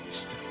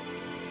changed.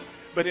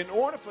 But in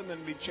order for them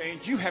to be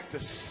changed, you have to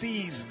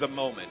seize the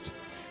moment.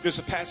 There's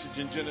a passage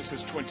in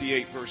Genesis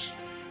 28,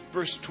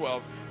 verse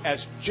 12.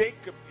 As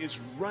Jacob is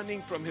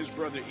running from his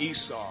brother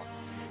Esau,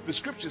 the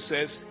scripture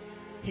says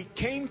he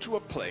came to a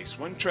place.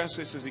 One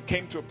translation says he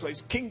came to a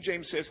place. King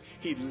James says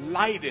he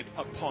lighted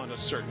upon a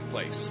certain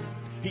place.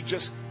 He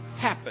just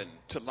happened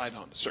to light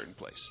on a certain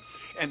place.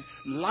 And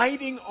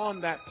lighting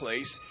on that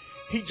place,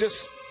 he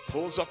just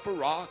pulls up a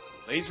rock,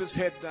 lays his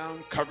head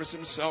down, covers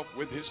himself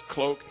with his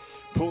cloak,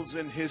 pulls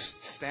in his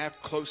staff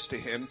close to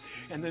him,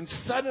 and then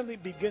suddenly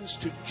begins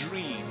to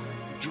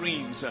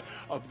dreams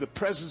of the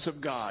presence of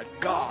God.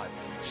 God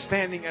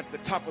standing at the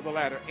top of the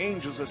ladder,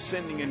 angels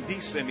ascending and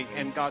descending,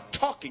 and God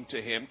talking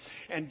to him.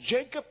 And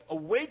Jacob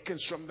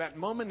awakens from that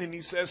moment and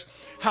he says,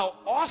 "How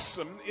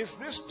awesome is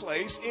this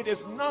place? It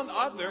is none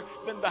other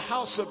than the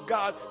house of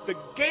God, the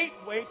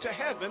gateway to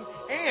heaven,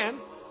 and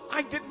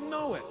I didn't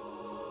know it."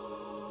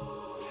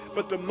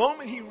 But the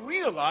moment he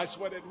realized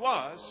what it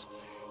was,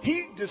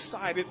 he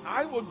decided,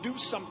 I will do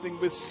something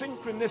with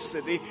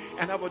synchronicity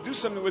and I will do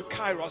something with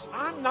kairos.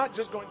 I'm not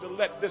just going to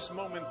let this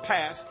moment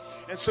pass.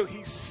 And so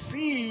he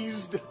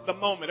seized the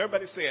moment.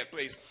 Everybody say it,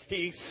 please.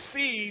 He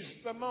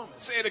seized the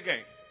moment. Say it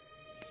again.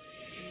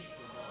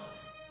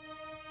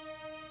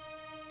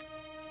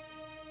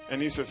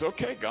 And he says,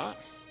 "Okay, God."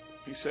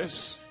 He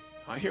says,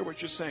 "I hear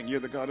what you're saying. You're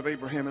the God of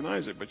Abraham and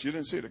Isaac, but you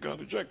didn't say the God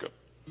of Jacob.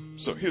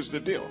 So here's the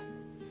deal.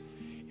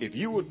 If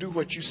you will do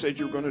what you said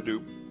you were going to do,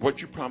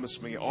 what you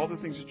promised me, all the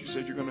things that you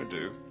said you're going to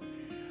do,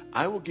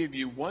 I will give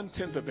you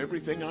 1/10 of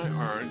everything I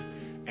earned,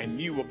 and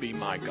you will be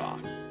my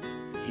God."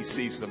 He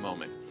seized the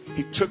moment.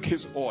 He took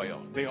his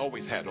oil. They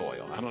always had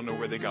oil. I don't know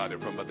where they got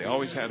it from, but they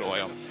always had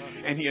oil.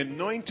 And he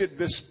anointed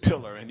this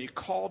pillar, and he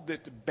called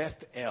it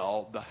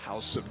Bethel, the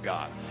house of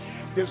God.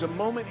 There's a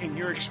moment in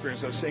your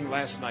experience. I was saying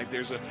last night,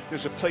 there's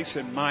a place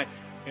in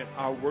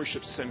our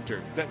worship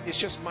center that it's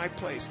just my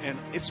place, and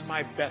it's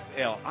my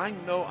Bethel. I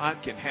know I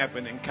can have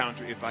an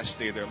encounter if I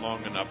stay there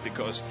long enough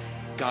because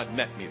God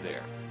met me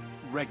there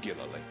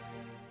regularly.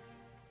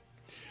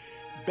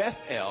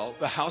 Bethel,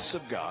 the house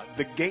of God,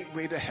 the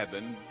gateway to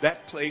heaven,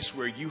 that place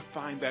where you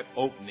find that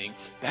opening,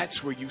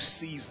 that's where you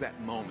seize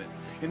that moment.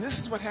 And this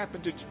is what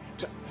happened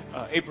to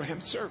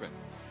Abraham's servant.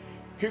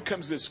 Here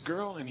comes this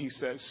girl, and he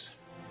says,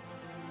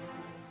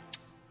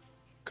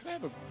 "Could I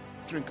have a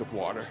drink of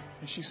water?"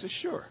 And she says,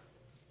 "Sure."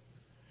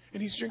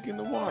 And he's drinking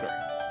the water.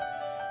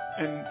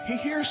 And he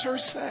hears her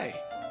say,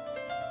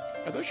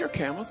 "Are those your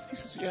camels?" He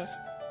says, "Yes."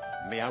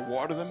 "May I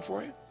water them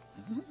for you?"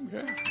 "Mm-hmm,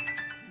 yeah,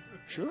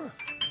 sure.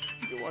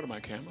 You can water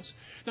my camels."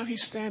 Now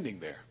he's standing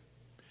there.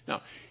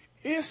 Now,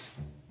 if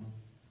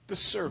the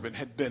servant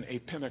had been a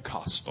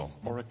Pentecostal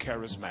or a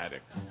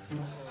charismatic,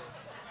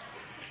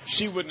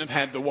 she wouldn't have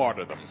had to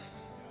water them.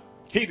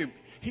 He'd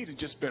have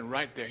just been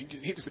right there.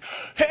 He'd have said,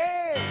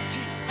 "Hey,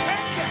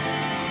 thank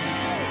you."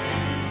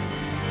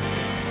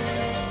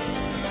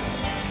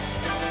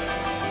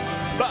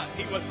 But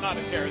he was not a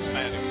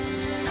charismatic.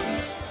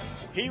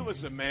 He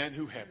was a man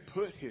who had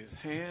put his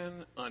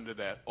hand under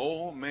that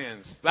old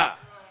man's thigh.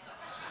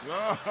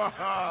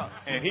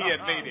 And he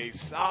had made a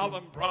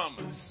solemn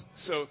promise.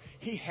 So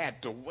he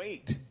had to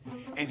wait.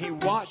 And he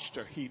watched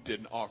her. He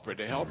didn't offer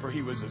to help her.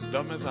 He was as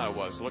dumb as I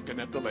was looking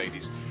at the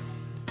ladies.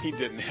 He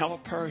didn't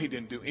help her. He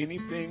didn't do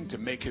anything to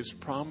make his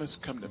promise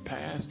come to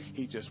pass.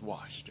 He just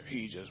watched her.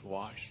 He just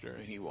watched her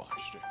and he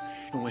watched her.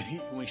 And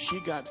when she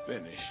got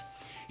finished,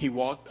 he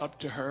walked up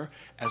to her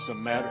as a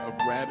matter of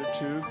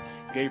gratitude,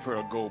 gave her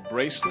a gold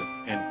bracelet,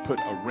 and put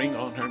a ring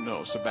on her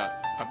nose.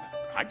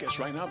 I guess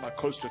right now about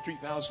close to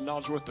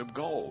 $3,000 worth of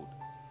gold.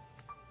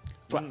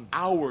 for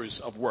hours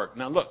of work.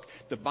 Now look,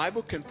 the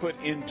Bible can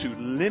put into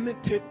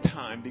limited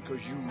time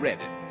because you read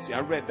it. See,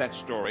 I read that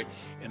story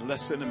in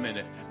less than a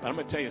minute, but I'm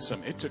going to tell you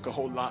something. It took a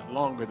whole lot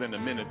longer than a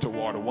minute to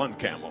water one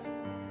camel.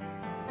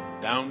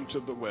 Down to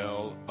the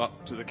well,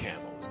 up to the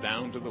camels.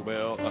 Down to the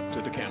well, up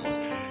to the camels.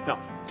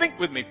 Now, think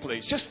with me,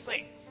 please. Just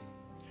think.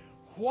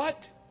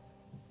 What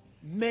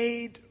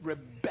made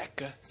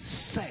Rebekah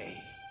say,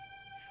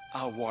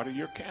 I'll water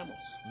your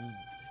camels?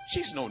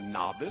 She's no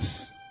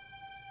novice.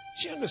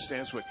 She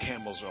understands what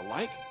camels are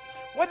like.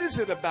 What is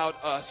it about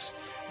us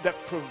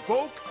that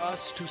provoke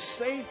us to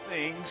say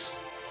things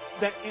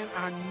that in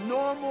our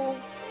normal,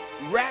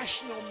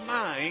 rational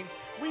mind,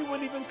 we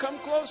wouldn't even come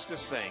close to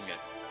saying it?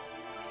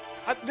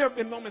 There have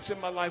been moments in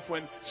my life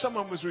when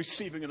someone was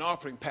receiving an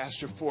offering,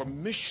 Pastor, for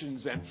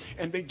missions,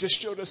 and they just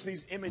showed us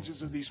these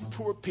images of these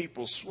poor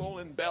people,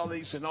 swollen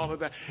bellies and all of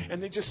that.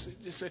 And they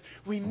just said,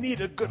 we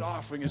need a good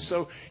offering. And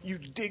so you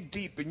dig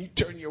deep and you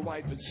turn to your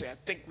wife and say, I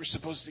think we're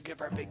supposed to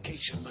give our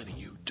vacation money.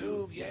 You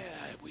do? Yeah,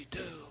 we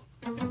do.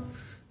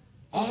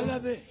 All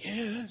of it?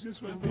 Yeah, that's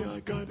just what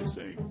God is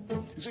saying.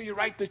 So you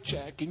write the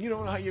check, and you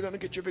don't know how you're going to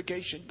get your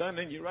vacation done,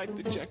 and you write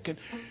the check, and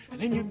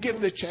then you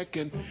give the check,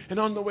 and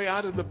on the way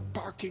out of the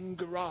parking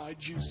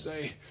garage, you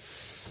say,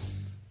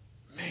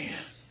 man,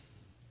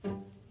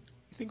 you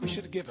think we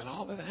should have given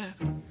all of that?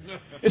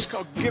 It's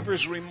called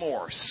giver's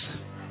remorse.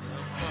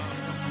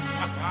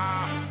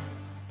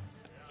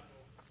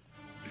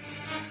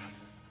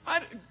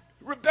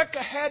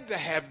 Rebekah had to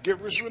have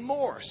giver's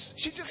remorse.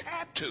 She just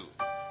had to.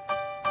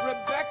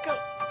 Rebekah,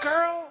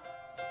 girl,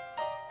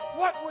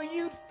 what were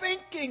you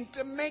thinking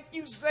to make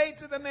you say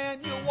to the man,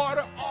 you'll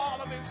water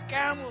all of his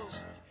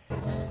camels?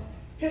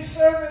 His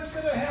servant's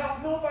going to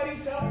help.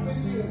 Nobody's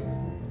helping you.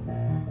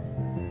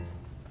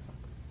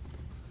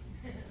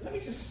 Let me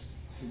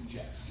just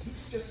suggest.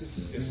 This is just a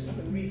suggestion. I've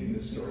been reading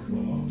this story for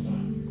a long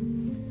time.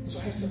 So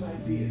I have some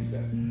ideas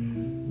that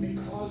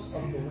because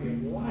of the way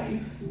of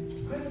life,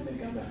 I don't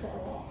think I'm that far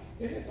off.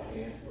 And if I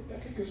am,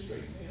 Rebekah could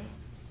straighten me out.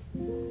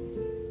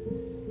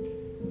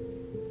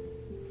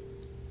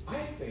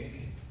 I think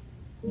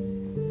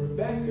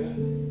Rebekah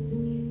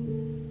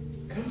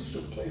comes to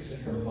a place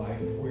in her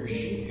life where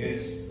she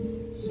is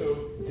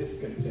so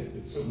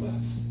discontented. So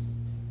let's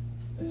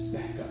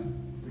back up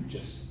for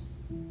just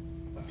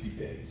a few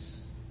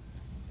days.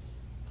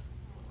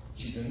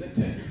 She's in the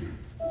tent.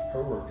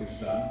 Her work is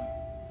done.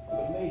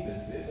 But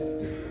Laban's isn't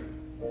there.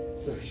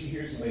 So she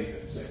hears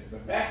Laban say,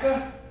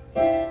 Rebekah,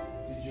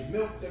 did you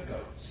milk the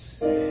goats?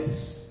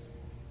 Yes.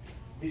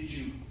 Did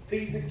you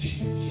feed the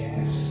chickens?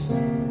 Yes.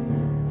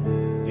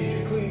 Did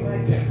you clean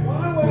my tent?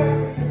 Why would I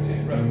clean your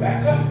tent?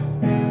 Rebekah?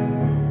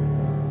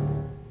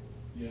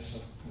 Yes, I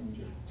cleaned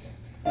your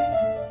tent.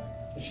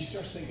 And she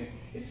starts singing,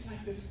 it's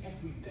like this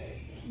every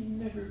day. He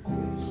never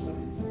quits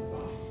when it's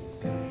about this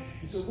guy.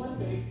 And so one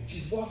day,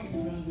 she's walking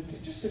around the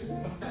tent, just a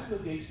couple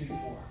of days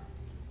before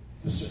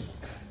the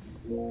servant comes.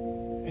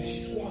 And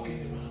she's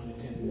walking around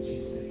the tent and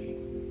she's saying,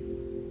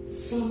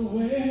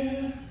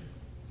 somewhere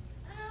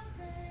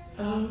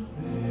out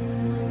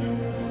there,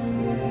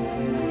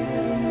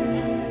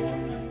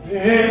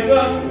 there's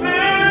a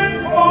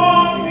man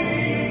for me.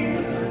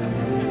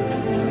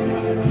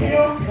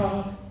 He'll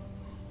come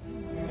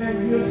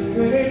and he'll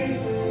save me,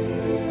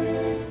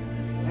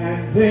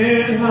 and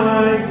then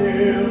I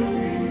will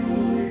be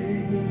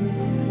free.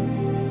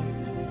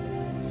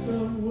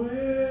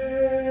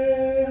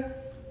 Somewhere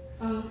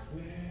out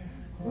there,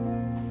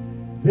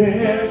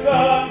 there's a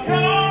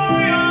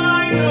guy I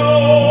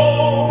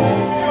know,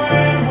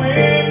 and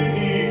when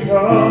he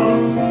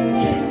comes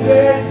to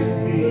get to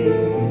me,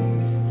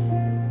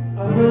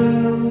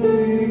 I'll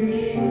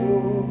be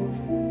sure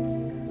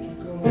to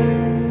go.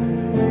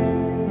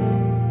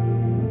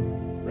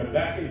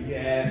 Rebekah,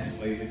 yes.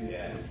 Laban,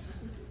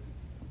 yes.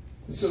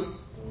 So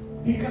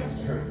he comes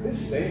to her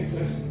this day and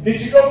says,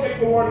 did you go get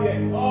the water yet?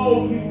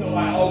 Oh, you know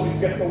I always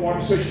get the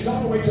water. So she's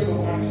on her way to the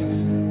water. She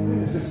says,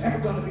 when is this ever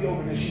going to be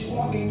over? And she's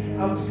walking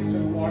out to get to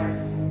the water.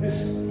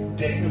 This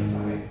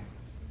dignified,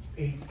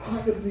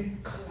 incredibly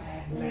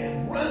clad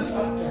man runs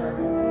up to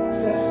her,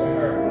 says to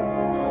her,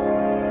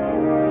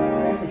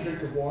 have a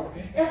drink of water.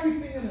 And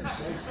everything in her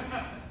says,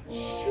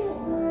 sure,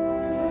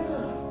 why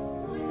not?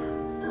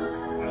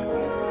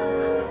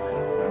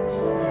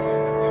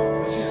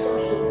 And she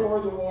starts to pour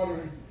the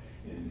water,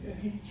 and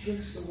he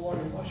drinks the water.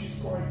 And while she's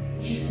pouring,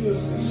 she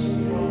feels this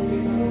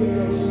prompting. The Holy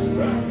Ghost is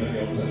present in the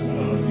Old Testament. I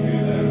don't know if you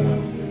knew that or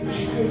not. But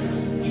she feels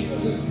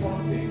this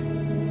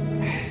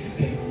prompting,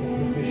 asking for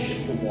permission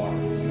for water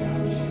to come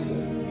out. She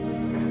said,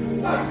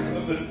 I'm not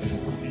going to do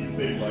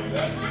anything like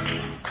that.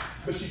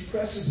 But she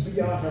presses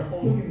beyond her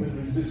own human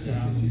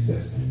resistance, and she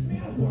says, may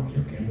I water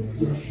your camels? He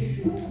says,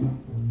 sure.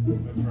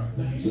 That's right.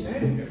 Now he's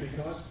standing there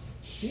because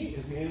she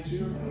is the answer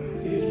to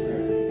his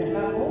prayer. And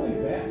not only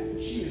that,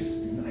 she is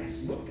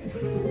nice looking.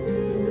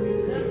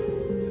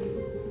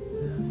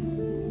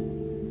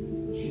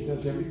 She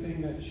does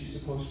everything that she's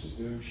supposed to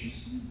do.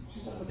 She's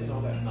not looking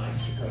all that nice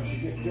because she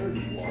gets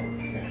dirty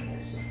watering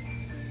camels.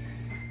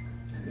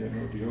 There are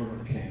no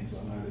deodorant cans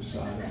on either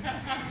side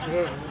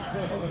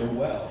of the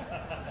well.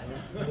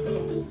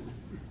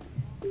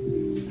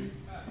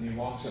 And he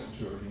walks up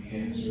to her and he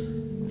hands her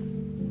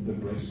the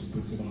bracelet,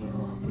 puts it on her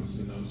arm, puts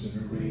the nose in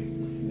her ring.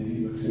 And then he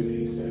looks at her and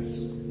he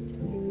says,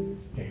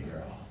 "Hey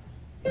girl,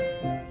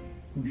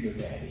 who's your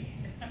daddy?"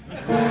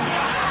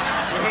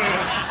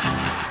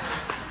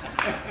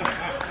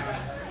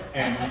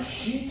 And when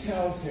she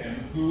tells him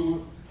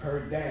who her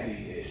daddy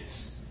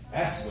is,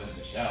 that's when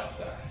the shout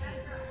starts.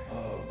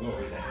 Oh,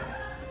 glory to God.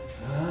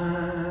 I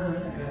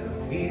got a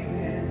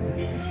feeling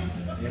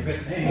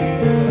everything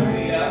will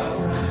be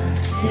alright.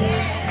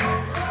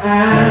 I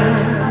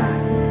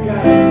got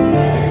a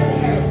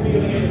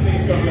feeling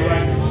everything's going to be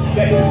alright.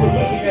 That you were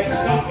looking at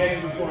something and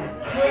it was going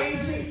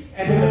crazy,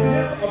 and in the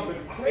middle of the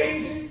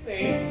crazy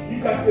thing, you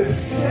got this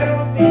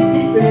settled thing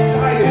deep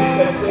inside of you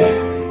that said,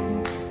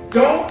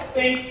 don't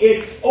think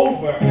it's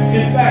over.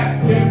 In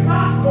fact, you're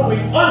not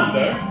going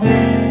under,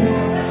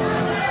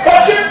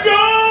 but you're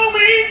going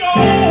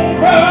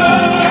over.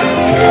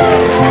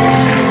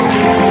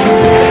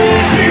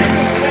 Here's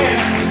this man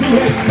who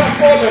has come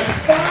more than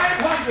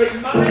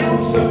 500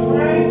 miles to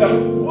find a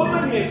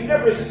woman he has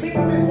never seen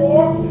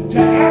before, to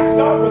ask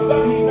God for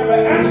something he's never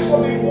asked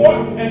for before,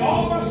 and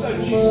all of a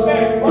sudden she's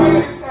standing right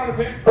in front of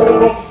him, the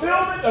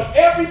fulfillment of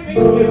everything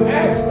he has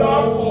asked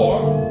God for.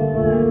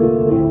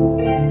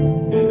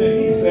 And then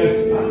he says,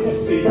 I'm going to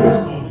seize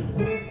this moment.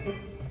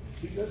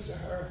 He says to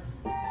her,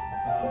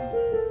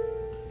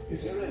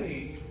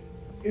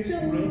 is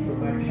there room for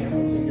my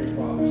camels in your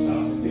father's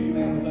house? And do you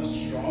have enough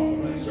straw for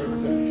my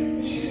servants?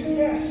 And she said,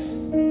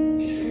 yes.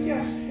 She said,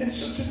 yes. And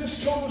so to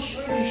this total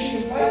stranger, she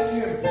invites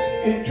him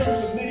in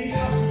terms of Minnie's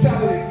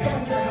hospitality to come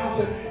into her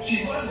house. And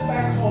she runs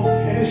back home.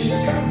 And as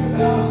she's coming to the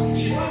house,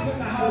 she runs in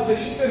the house and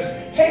she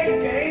says, hey,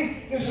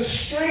 gang, there's a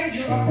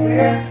stranger up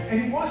there, and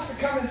he wants to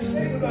come and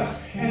stay with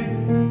us.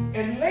 And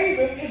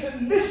Laban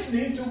isn't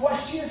listening to what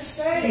she is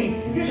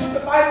saying. Here's what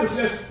the Bible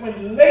says.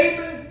 When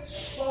Laban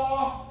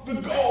saw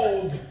the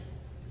gold,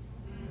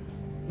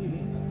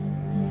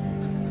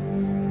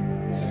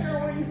 he said,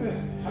 girl, where you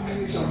been? How come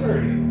you so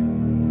dirty?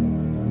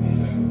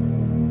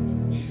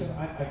 She said,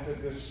 I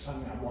fed this, I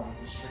wanted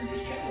this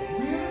stranger's camel.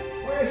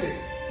 Really? Where is it?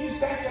 He's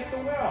back at the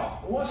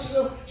well. Wants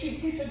to know.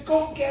 He said,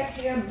 go get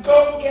him.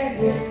 Go get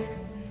him.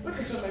 Look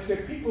at somebody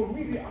say, people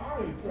really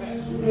are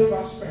impressed with your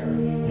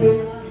prosperity.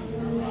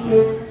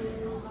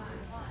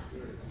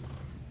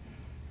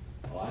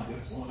 Well, I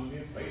just want to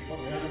be a faithful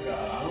man of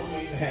God. I don't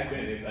need to have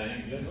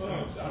anything. Just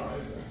it's all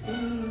right.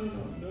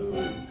 No.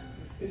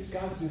 It's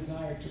God's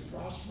desire to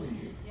prosper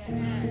you.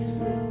 People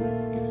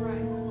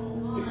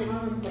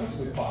aren't impressed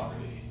with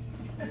poverty.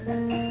 They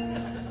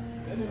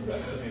don't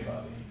impress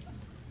anybody.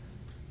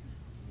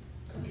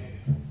 Go get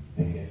him.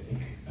 They get it. He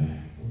comes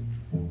back.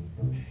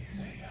 And they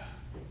say,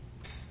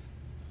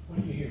 what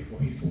are you here for?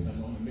 He says,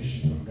 I'm on a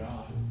mission from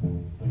God.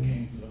 I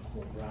came to look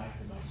for a bride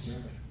for my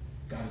servant.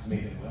 God has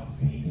made him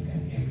wealthy. He's got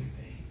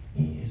everything.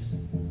 He is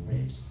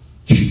rich.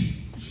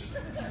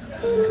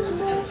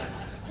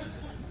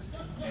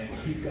 And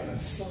he's got a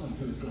son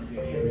who's going to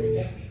inherit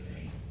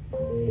everything.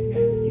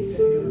 And he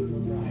said, he's looking for a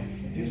bride.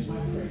 And here's my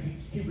prayer.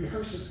 He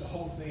rehearses the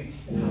whole thing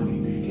and how he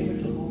came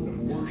into a moment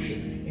of worship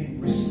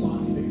in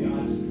response to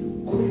God's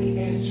quick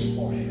answer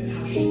for him and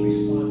how she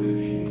responded.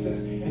 And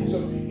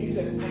he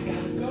said, I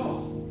gotta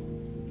go.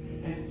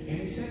 And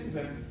he said to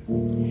them,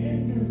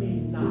 hinder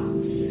me not,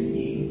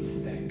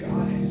 seeing that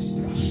God has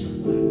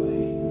prospered my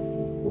way.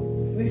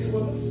 And they said,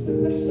 well, let's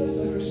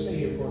let her stay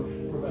here for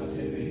about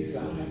 10 days. He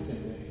said, I don't have 10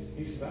 days.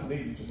 He said, I'm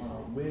leaving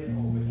tomorrow with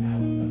or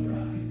without a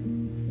bride.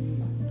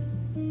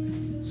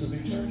 So they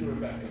turned to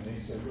Rebekah and they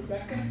said,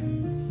 Rebekah,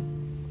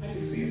 how do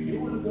you feel? You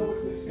want to go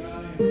with this guy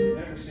you've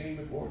never seen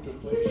before to a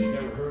place you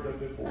never heard of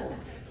before?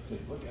 To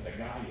look at a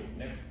guy you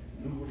never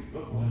knew what he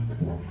looked like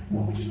before?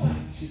 What would you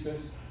like? She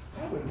says,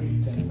 I would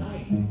leave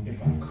tonight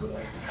if I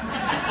could.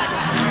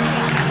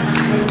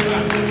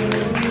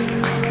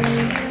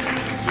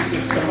 She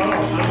says, come on,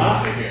 I'm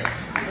out of here.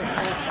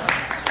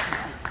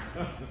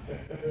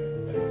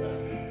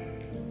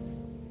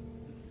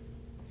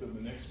 So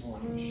the next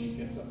morning, she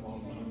gets up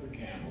on one of the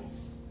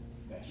camels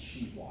that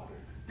she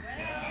watered.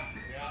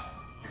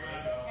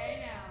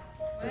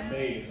 Her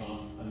maid is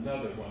on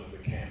another one of the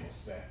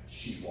camels that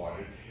she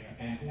watered.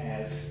 And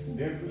as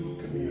their little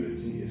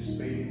community is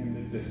fading in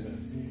the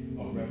distance,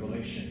 a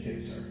revelation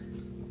hits her.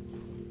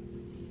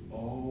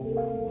 Oh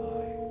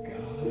my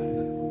God.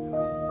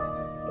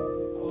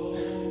 Oh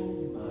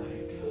my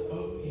God.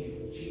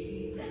 OMG.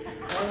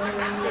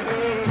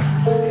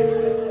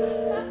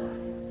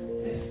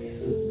 This is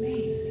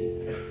amazing.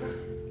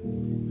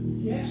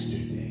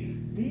 Yesterday,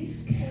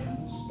 these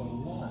camels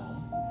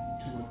belonged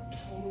to a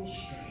total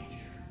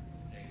stranger.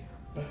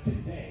 But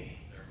today,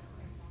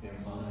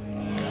 they're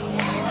mine.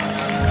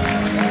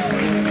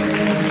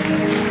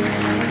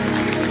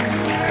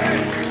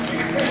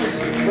 There's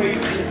a great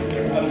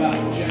truth about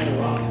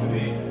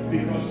generosity,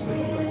 because the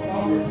book of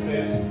Proverbs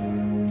says,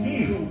 he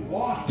who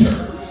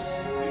waters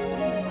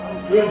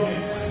will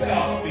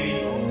himself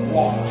be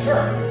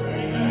watered.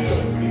 So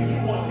if you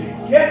want to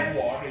get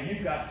water,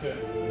 to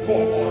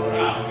pour water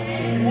out.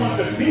 If you want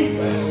to be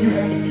blessed, you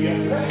have to be a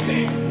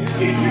blessing.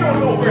 If you don't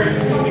know where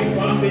it's coming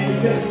from, then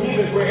you just give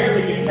it wherever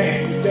you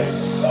can. You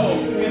just sow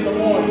in the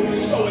morning, you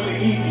sow in the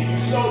evening, you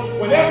sow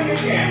whenever you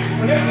can,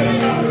 whenever there's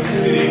an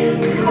opportunity.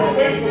 You don't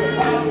wait for the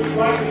time to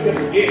write, you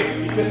just give.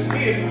 You just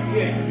give and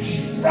give.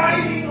 She's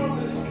riding on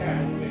this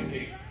camel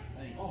thinking,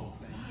 oh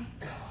my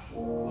God.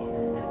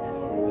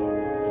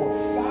 For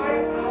 5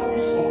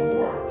 hours of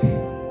work,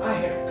 I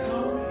have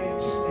come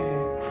into an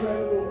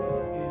incredible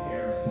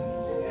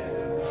inheritance.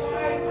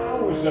 5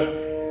 hours of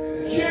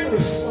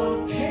generous,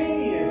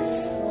 spontaneous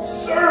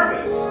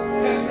service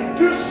has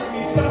produced for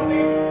me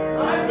something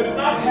I would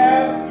not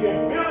have the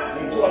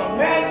ability to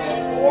imagine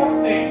or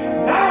think.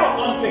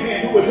 Now unto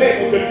him who is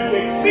able to do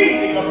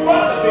exceeding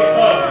abundantly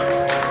above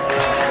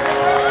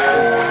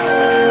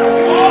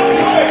all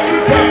that you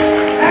can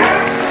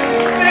ask,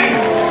 think,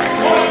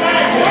 or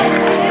imagine.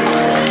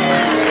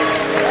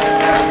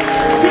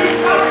 Do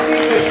not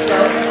need this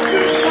service. Do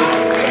not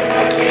feel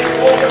like it's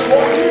over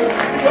for you,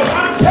 because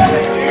I'm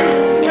telling you,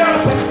 there are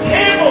some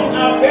camels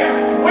out there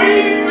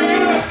waiting for you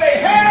to say,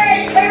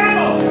 hey,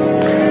 camels,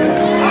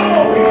 I'm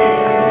over here.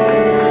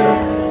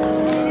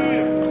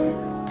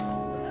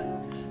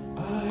 I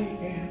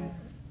am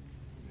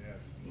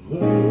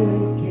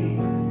looking.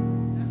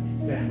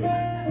 Stand with me.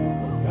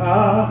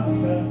 God's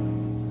stuff.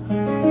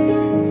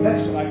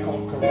 That's what I call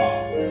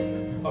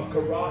Quran. A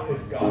Quran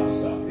is God's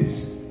stuff.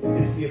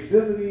 It's the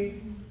ability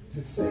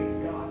to say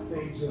God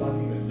things without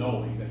even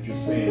knowing that you're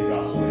saying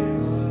God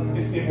things.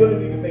 It's the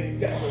ability to make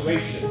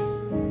declarations,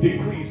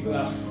 decrees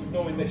without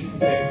knowing that you can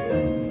say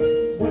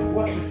it.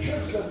 What the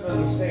church doesn't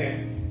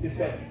understand is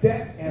that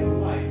death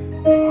and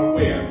life are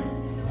where?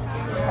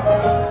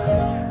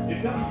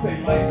 It doesn't say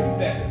life and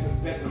death, it says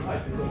death and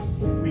life, because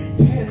we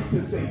tend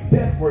to say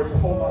death words a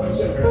whole lot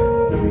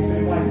sooner than we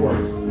say life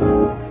words.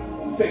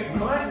 Say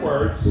my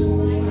words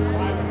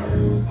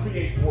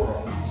create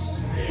worlds.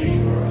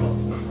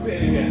 Say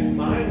it again.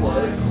 My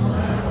words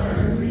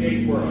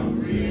create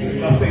worlds.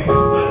 Now say this,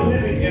 I'm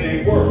living in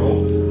a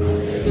world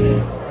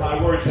my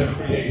words have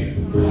created.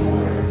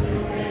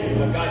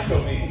 The guy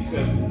told me, he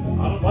says, I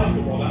don't like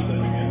the world I'm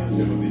living in. I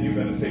said, well, then you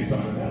better say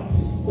something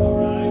else.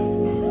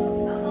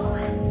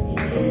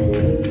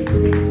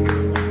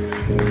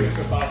 Here's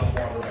a bottle of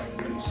water up,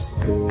 please.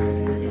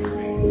 Bring it to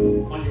me.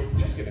 On your,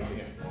 just give it to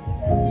him.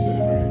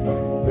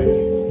 Thank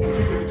you. Would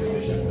you give it to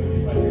this young lady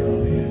right here on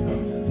the end?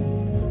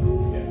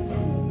 Yes.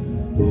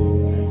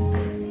 That's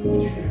great.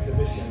 Would you give it to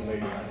this young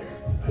lady right here?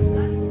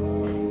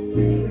 Would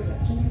you bring that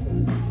to me,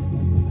 please?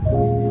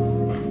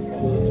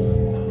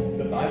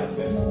 The Bible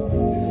says,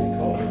 it's in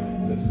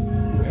Colossians, it says,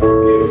 whoever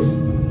gives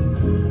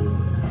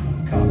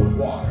a cup of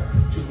water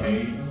to a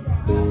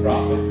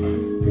prophet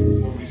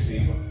will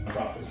receive a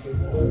prophet's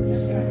reward. You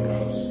stand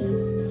close.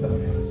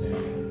 Somebody understand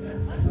that?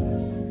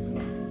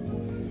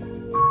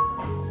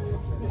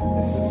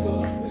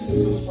 This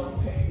is so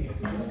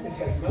spontaneous. It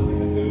has nothing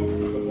to do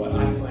with what I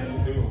plan to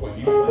do or what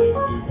you plan to do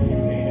when you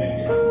came in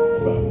here.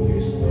 But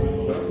here's the word of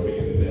the Lord for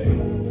you today.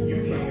 You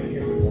came in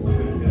here with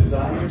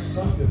desires,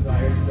 some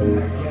desires that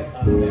are yet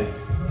unmet.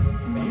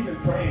 And you've been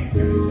praying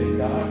here and say,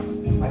 God,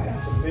 I got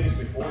some things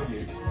before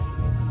you.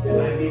 And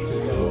I need to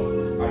know,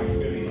 are you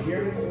really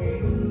hearing me?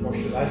 Or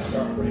should I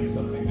start praying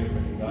something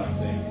different? And God's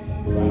saying,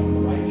 you're on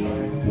the right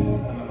track.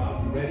 I'm about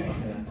ready and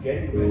I'm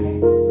getting ready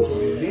to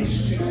release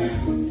to you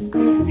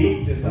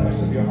deep desires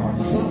of your heart.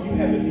 Some of you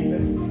haven't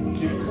even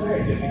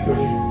declared it because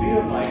you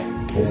feel like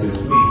this is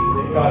me.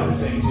 And God is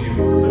saying to you,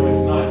 no,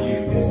 it's not you.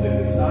 It's the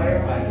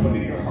desire I put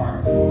in your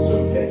heart.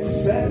 So get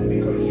set,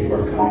 because you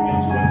are coming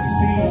into a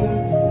season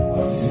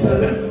of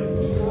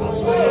suddenlies.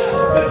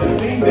 That the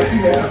thing that you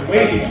have been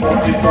waiting for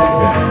is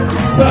going to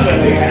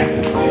suddenly happen.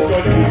 It's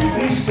going to be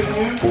released to you.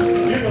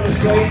 You're going to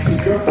say to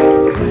your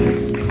heart,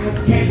 I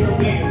can't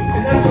believe it.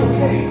 And that's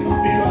okay,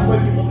 because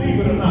whether you believe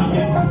it or not,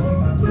 it's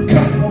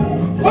coming.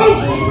 Woo!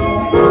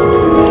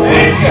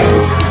 Thank you.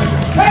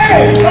 Hey!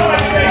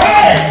 Somebody say,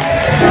 hey!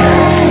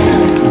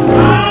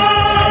 I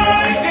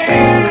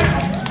am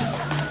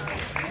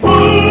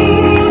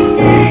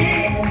moving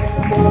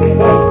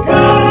of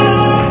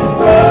God's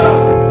love.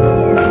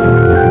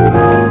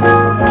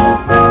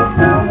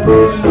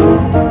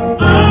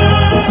 I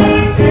am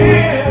moving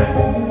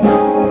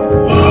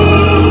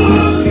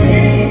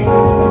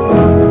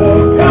of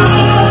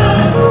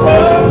God's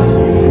love.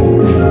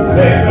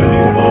 Say it with me,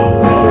 come on.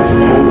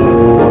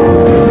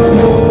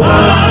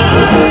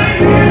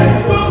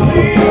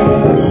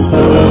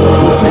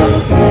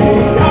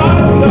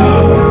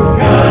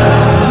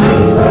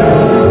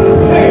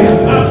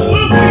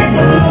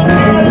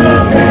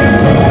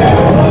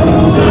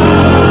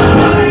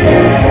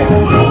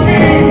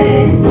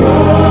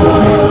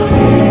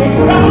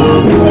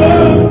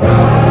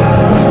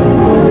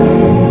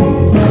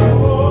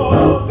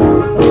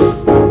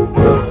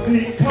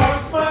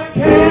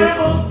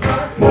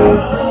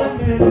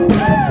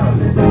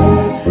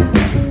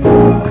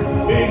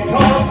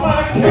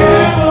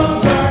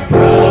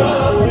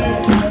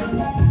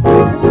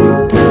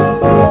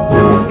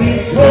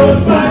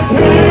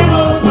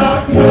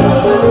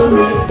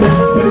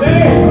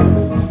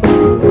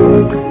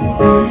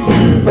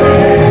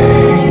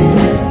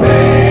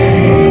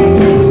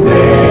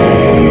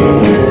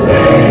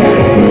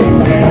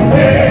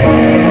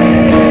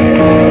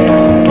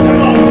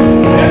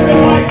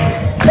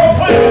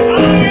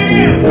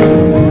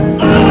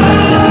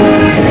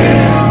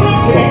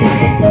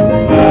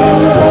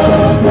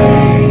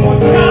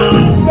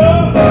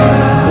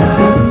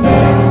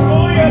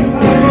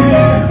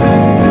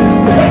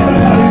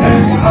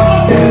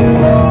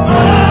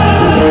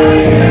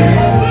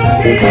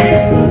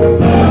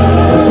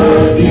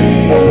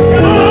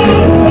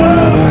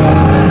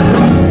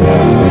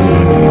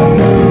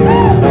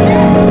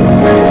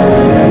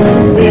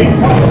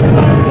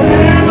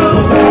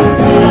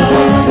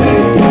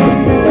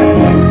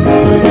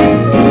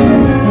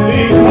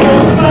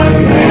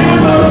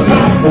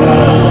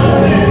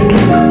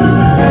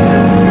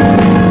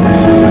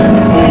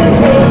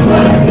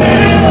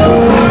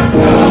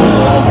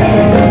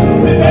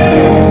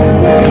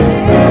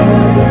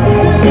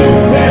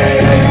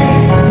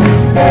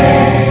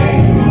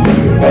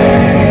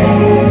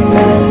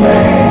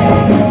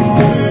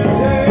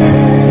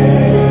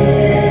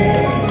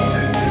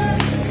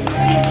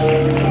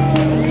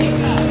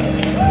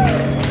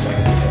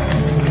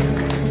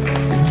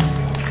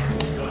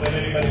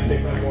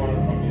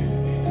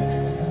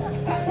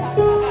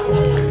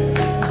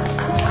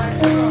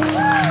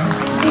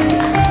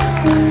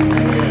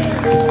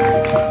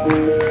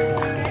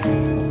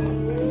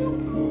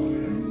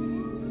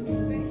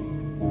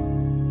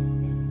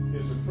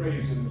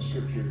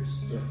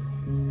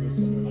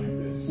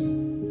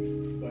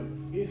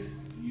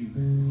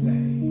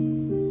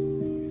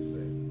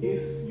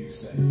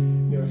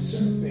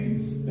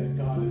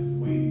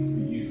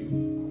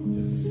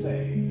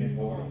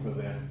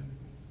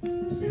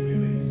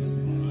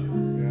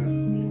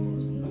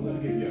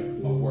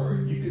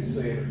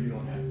 say it or you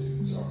don't have to.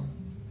 It's all right.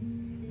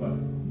 But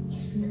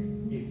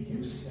if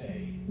you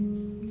say,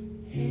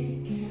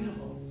 hey,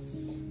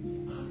 camels,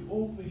 I'm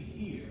over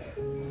here.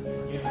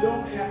 You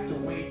don't have to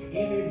wait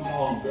any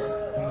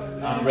longer.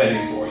 I'm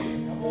ready for you.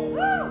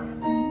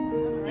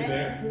 You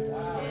there?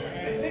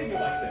 And think of it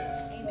like this.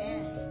 Amen.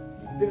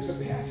 There's a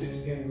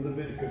passage in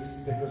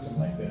Leviticus that goes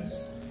something like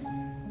this.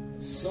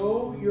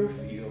 Sow your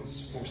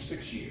fields for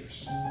 6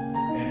 years.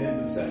 And then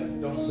the 7th,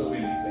 don't sow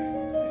anything.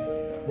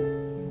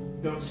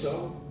 Don't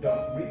sow,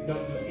 don't do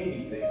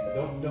anything.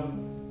 Don't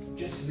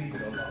just leave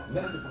it alone.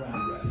 Let the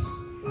ground rest.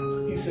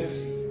 He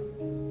says,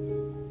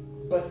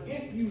 but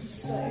if you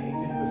say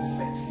in the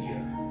 6th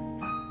year,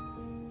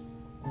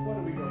 what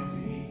are we going to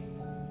eat?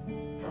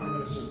 How are we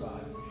going to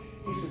survive?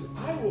 He says,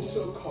 I will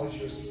so cause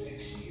your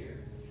 6th year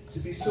to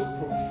be so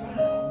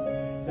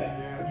profound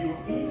that you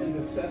eat in the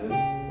 7th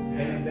and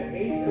in the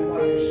 8th, and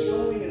while you're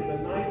sowing in the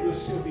 9th, you'll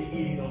still be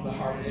eating on the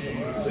harvest from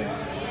the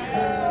 6th.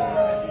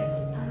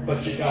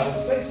 But you got to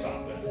say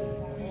something.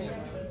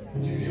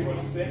 Did you hear what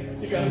I'm saying?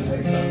 You got to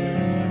say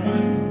something.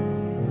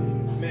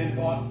 Man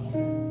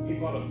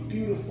bought a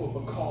beautiful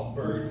macaw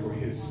bird for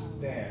his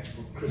dad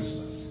for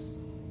Christmas.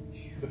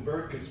 The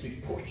bird could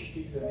speak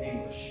Portuguese and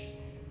English.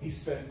 He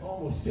spent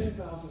almost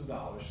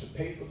 $10,000 to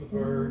pay for the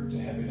bird, to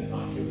have it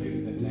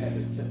inoculated, and to have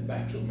it sent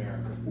back to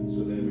America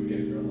so that it would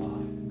get there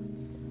alive.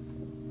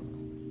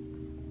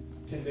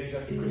 10 days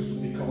after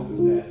Christmas, he called his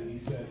dad and he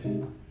said,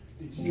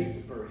 did you get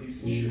the bird? He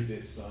said, sure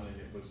did, son, and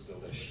it was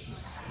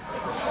delicious.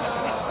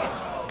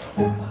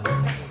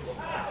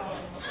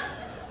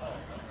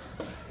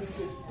 He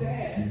said,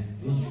 Dad,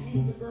 did you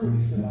eat the bird? He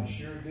said, I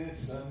sure did,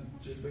 son.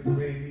 Just big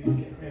gravy,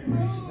 can't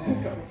remember. He said, I had a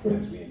couple of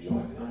friends, we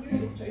enjoyed it.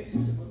 Unusual taste. He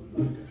said, well, it was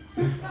really good.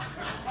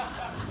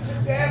 He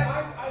said, Dad,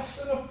 I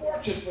spent a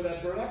fortune for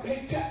that bird. I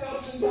paid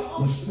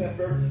 $10,000 for that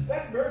bird.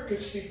 That bird could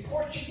speak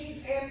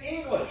Portuguese and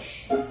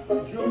English. He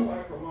was real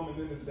quiet for a moment,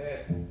 then his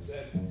dad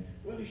said,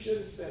 well, he should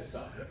have said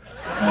something.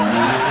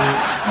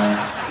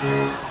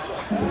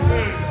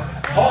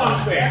 All I'm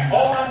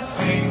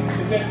saying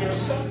is that there are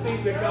some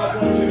things that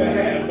God wants you to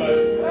have, but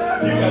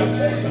you got to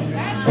say something.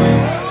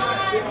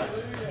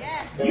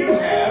 You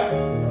have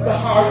the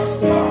hardest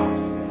part.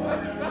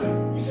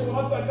 You say, well,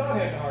 I thought God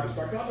had the hardest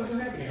part. God doesn't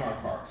have any hard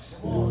parts.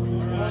 He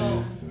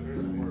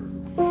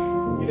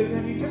doesn't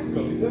have any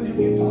difficulties. He doesn't have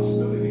any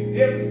impossibilities.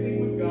 Everything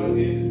with God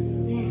is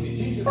easy.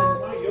 Jesus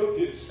said, my yoke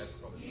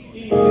is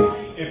easy.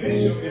 If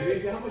his yoke is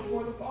easy, how much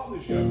more the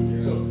Father's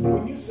yoke? So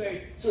when you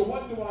say, so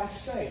what do I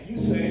say? You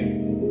say,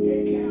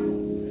 hey,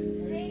 camels.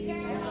 Hey,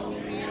 camels.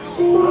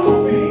 I'm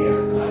over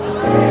here.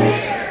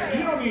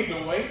 You don't need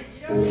to wait.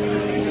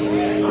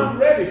 I'm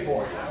ready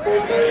for you. Now,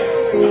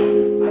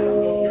 I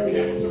don't know if your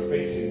camels are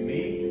facing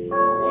me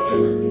or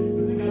whatever.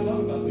 The thing I love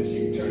about this, you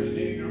can turn in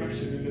any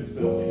direction in this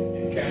building,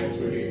 and camels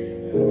are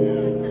here.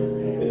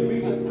 And the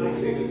reason I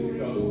say this is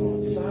because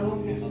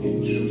sound is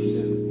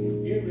intrusive,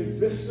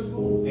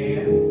 irresistible,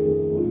 and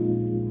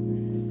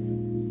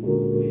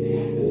it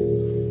happens.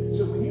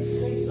 So when you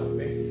say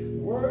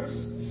something, words,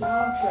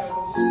 sound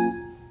travels,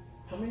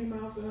 how many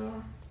miles an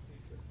hour?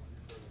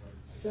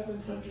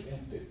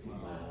 750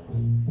 miles.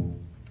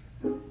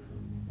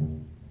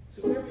 So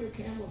wherever your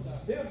camels are,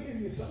 they'll hear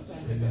you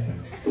sometime today.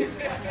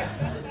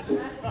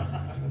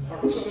 All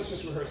right, so let's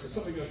just rehearse it.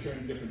 Some of you are going to turn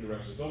in different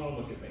directions. Don't all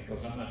look at me,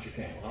 because I'm not your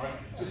camel, all right?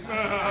 Just, all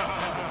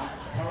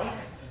right?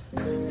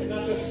 And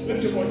now just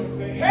lift your voice and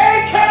say,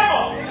 hey,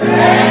 camel! Hey,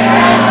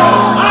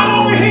 camel! I'm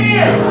over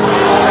here!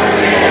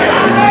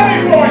 I'm ready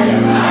for you!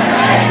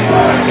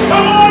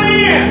 Come on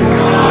in!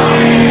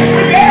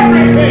 With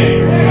everything!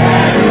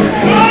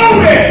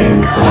 Loaded!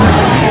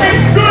 With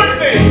good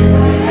things!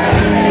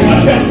 Now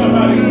tell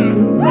somebody,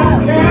 the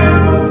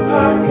camels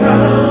are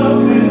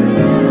coming.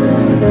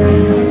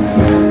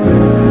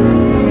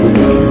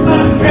 The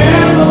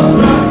camels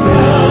are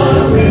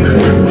coming.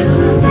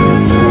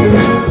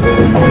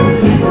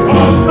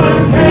 Oh, my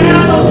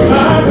camels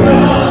are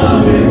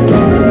coming.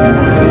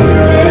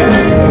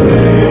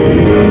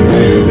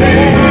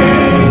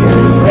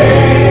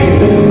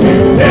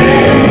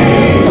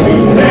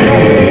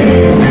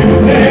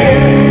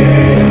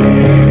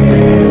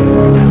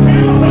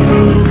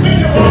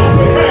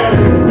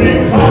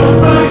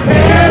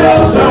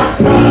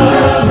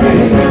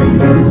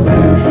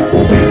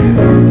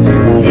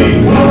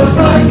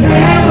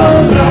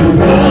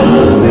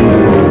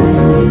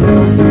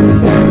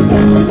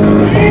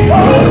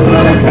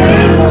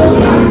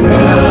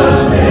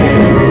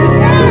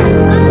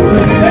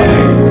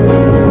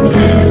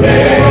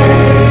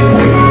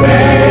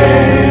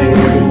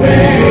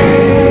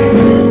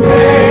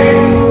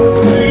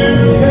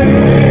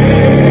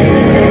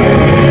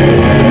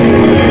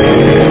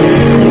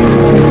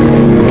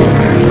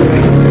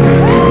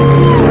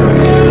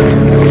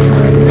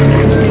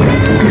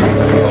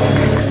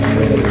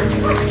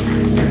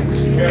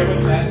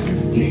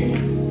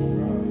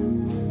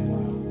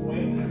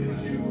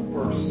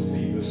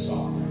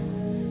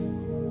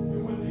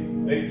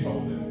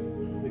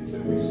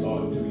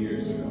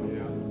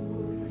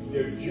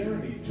 Their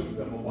journey took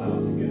them a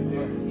while to get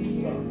there.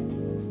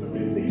 The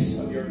release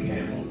of your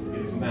camels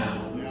is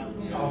now.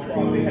 How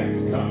far they have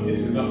to come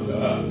isn't up to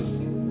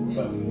us.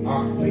 But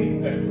our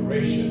faith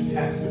declaration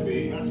has to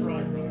be, that's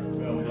right, brother.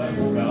 Well, bless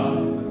God.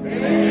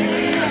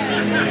 Amen.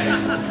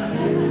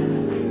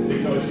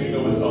 Because you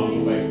know it's on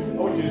the way. I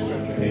want you to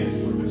stretch your hands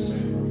toward this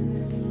man.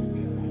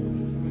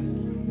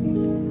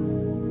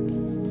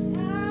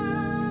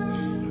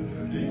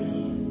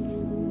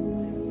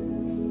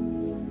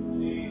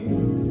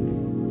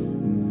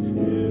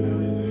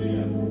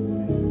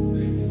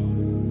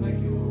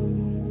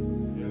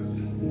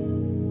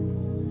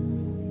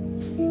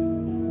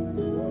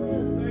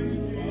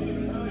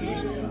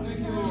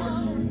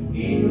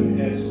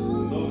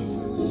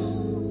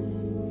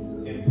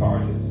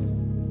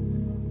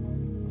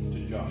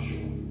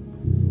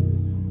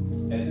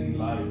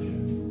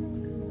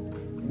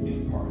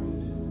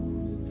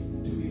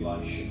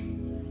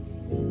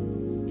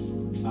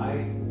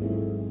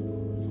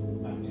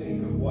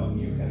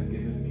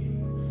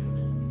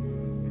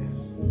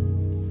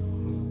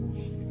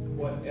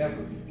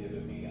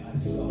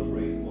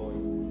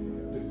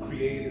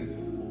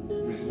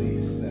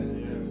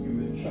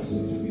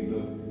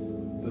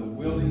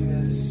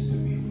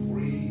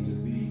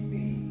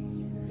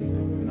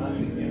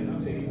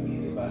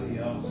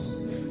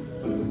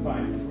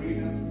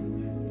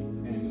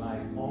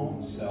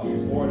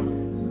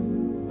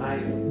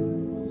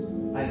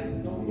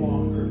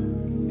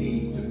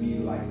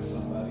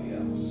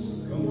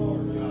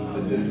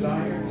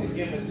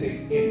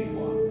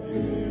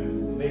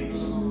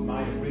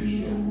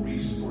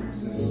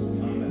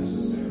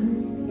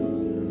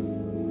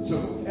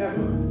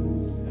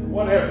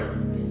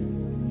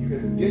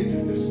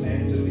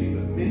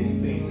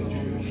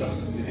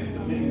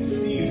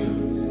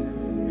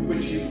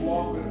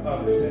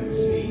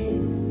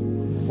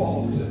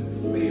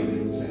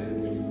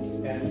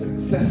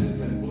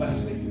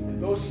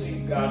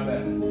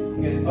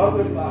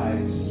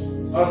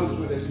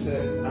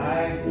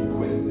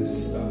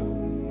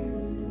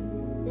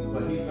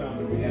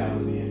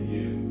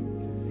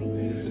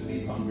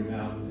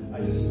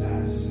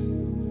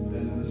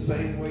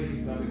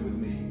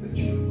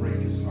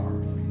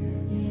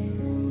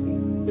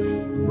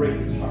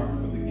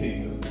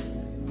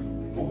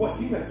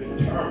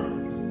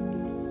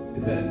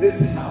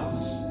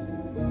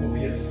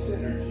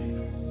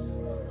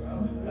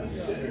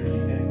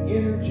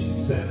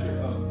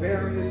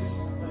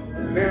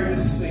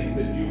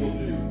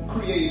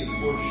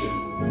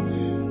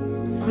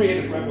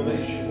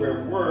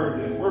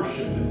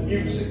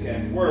 Music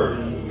and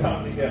words will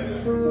come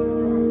together,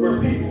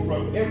 where people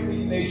from every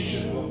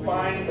nation will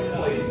find a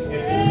place in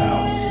this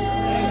house.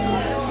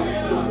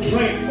 Will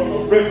drink from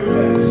a river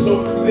that is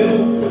so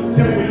filled with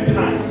different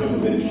kinds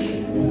of fish,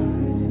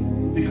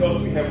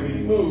 because we have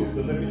removed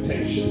the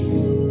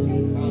limitations.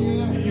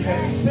 And you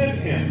have sent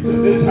him to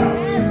this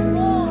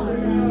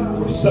house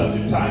for such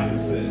a time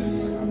as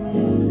this.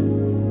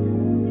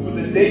 For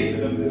the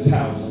David of this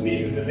house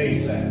needed an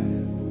Asaph.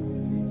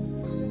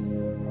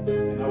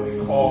 And now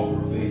we call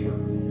for favor.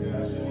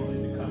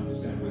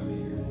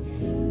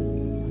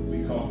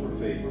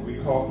 We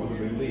call for the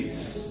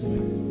release. The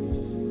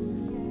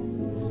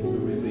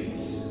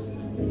release.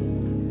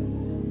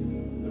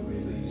 The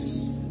release.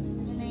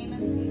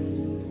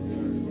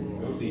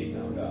 Go deep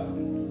now, God.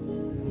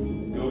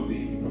 Go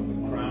deep from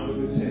the crown of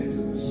his head to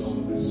the sole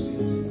of his feet.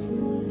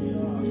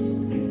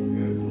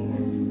 Yes,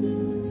 Lord.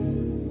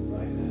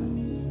 Right now.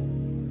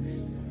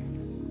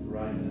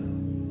 Right now.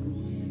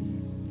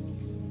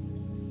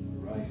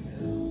 Right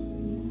now.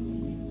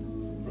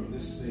 From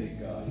this day,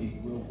 God, he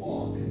will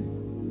walk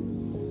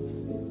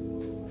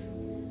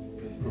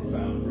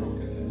profound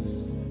brokenness,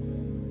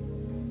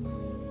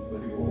 but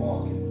he will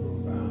walk in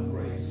profound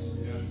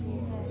grace. Yes,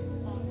 Lord.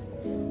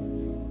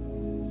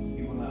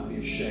 He will not be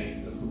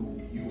ashamed of who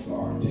you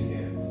are to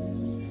him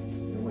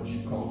and what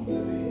you call him to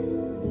be.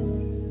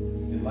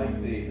 And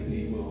like David,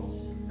 he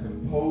will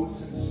compose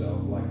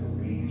himself like a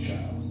weaned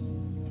child,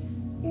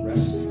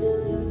 resting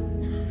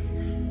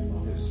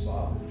on his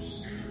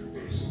father's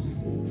bosom.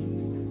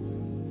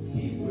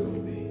 He will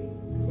be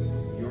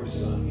your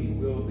son. He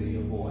will be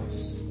a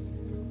voice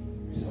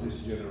to this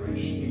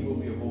generation. He will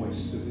be a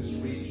voice to this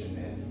region,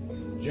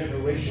 and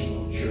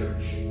generational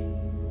church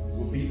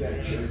will be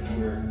that church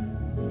where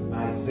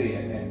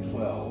Isaiah at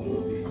 12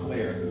 will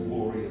declare the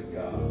glory of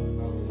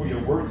God. For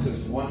your word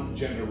says one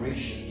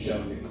generation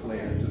shall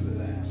declare to the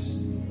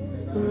next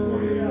the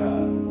glory of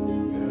God.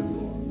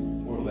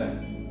 Or let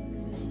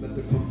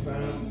the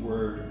profound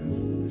word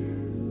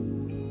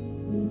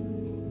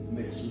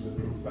mix with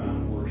the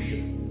profound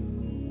worship.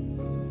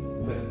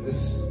 Let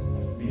this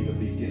be the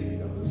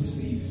beginning of a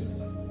season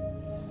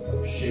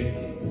of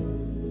shaking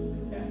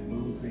and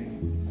moving,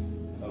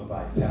 of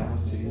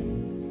vitality.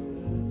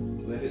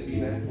 Let it be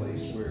that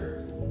place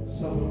where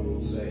someone will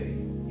say,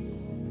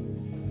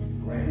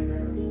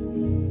 grandparent,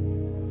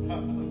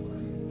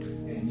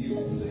 and you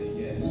will say,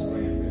 yes,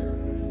 grandparent.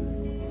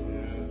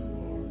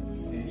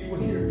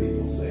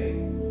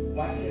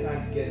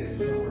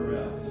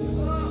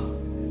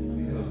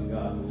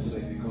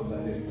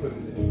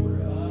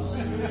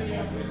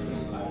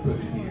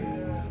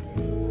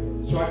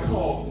 So I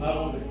call not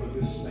only for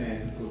this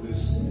man, for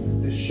this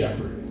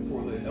shepherd, and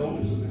for the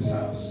elders of this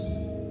house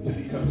to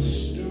become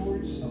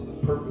stewards of the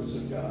purpose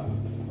of God.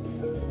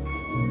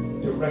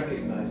 To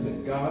recognize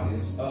that God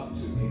is up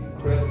to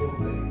incredible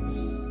things.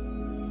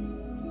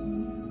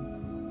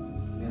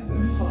 And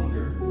the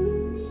hunger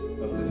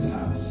of this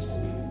house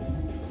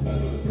for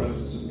the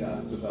presence of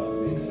God is about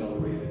to be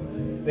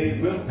accelerated. They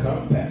will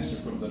come, Pastor,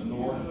 from the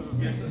north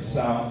and the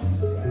south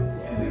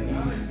and the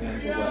east and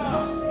the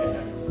west.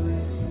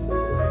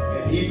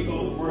 And even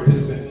though the word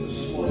has been to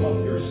swallow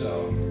up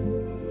yourself,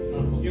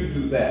 you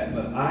do that.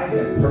 But I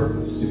have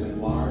purpose to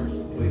enlarge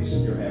the place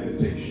of your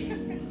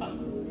habitation.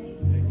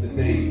 The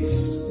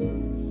days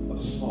of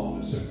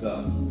smallness are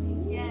done.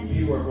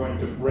 You are going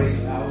to break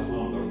out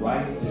on the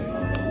right and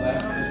on the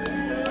left,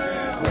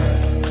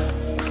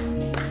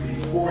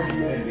 before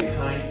you and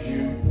behind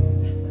you,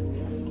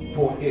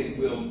 for it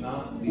will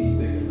not be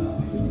big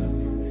enough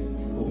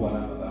for what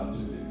I'm about to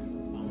do.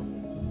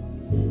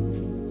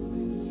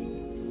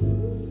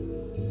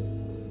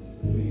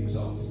 Be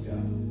exalted,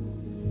 God.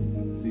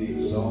 Be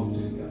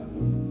exalted, God.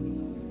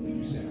 Would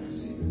you say I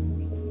receive it?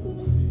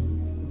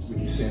 Would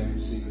you say I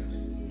receive it?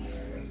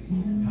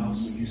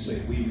 House, would you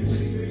say we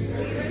receive it?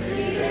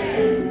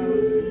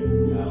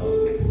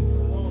 Hallelujah.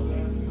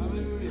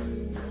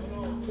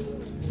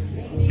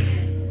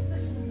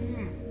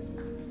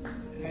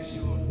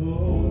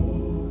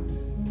 Lord,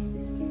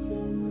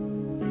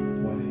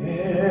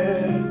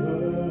 whatever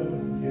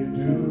you're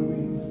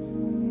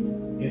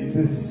doing in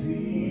this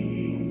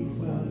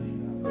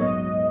season,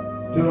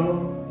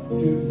 don't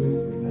do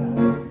it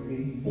without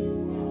me.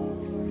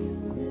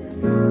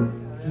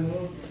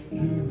 Don't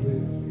do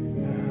it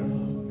without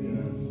me.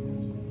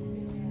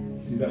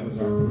 See, that was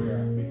our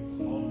prayer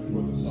long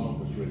before the song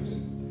was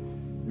written.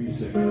 We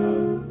said,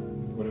 God,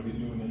 whatever you're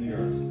doing in the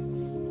earth,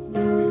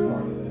 we will be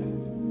part of that.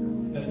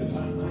 At the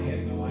time, I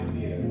had no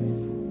idea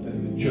that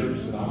the church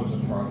that I was a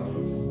part of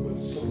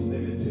was so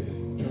limited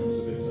in terms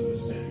of its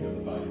understanding of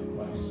the body of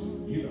Christ.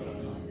 You know what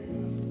I'm talking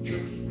about. The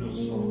church is real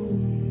strong.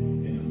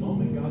 In the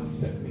moment God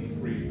set me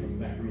free from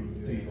that group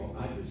of people,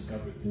 I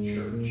discovered the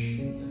church.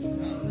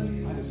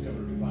 I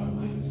discovered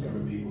revival. I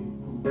discovered people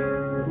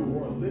who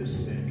wore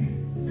lipstick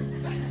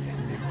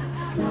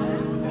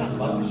and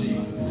loved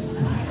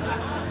Jesus.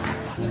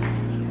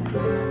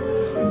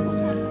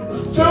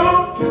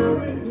 Don't do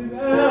it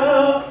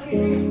without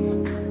me.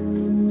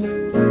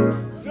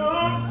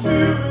 Don't do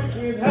it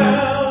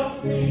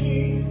without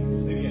me.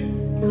 Sing it.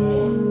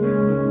 Lord,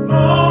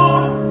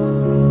 Lord,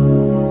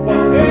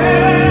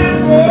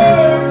 whatever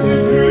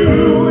you're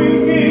doing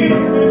in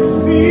this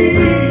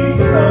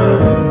season,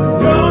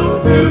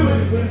 don't do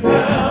it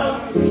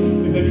without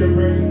me. Is that your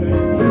prayer today?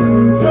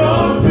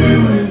 Don't do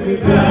it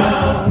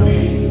without me.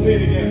 Say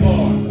it again,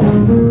 Lord.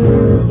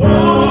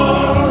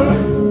 Lord,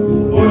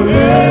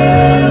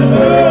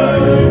 whatever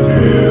you're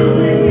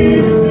doing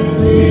in this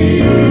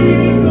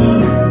season,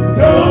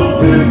 don't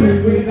do it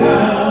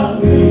without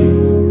me.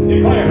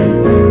 Declare it.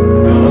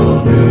 Don't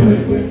do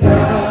it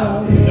without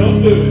me. Don't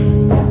do it.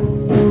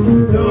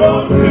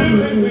 Don't do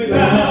it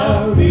without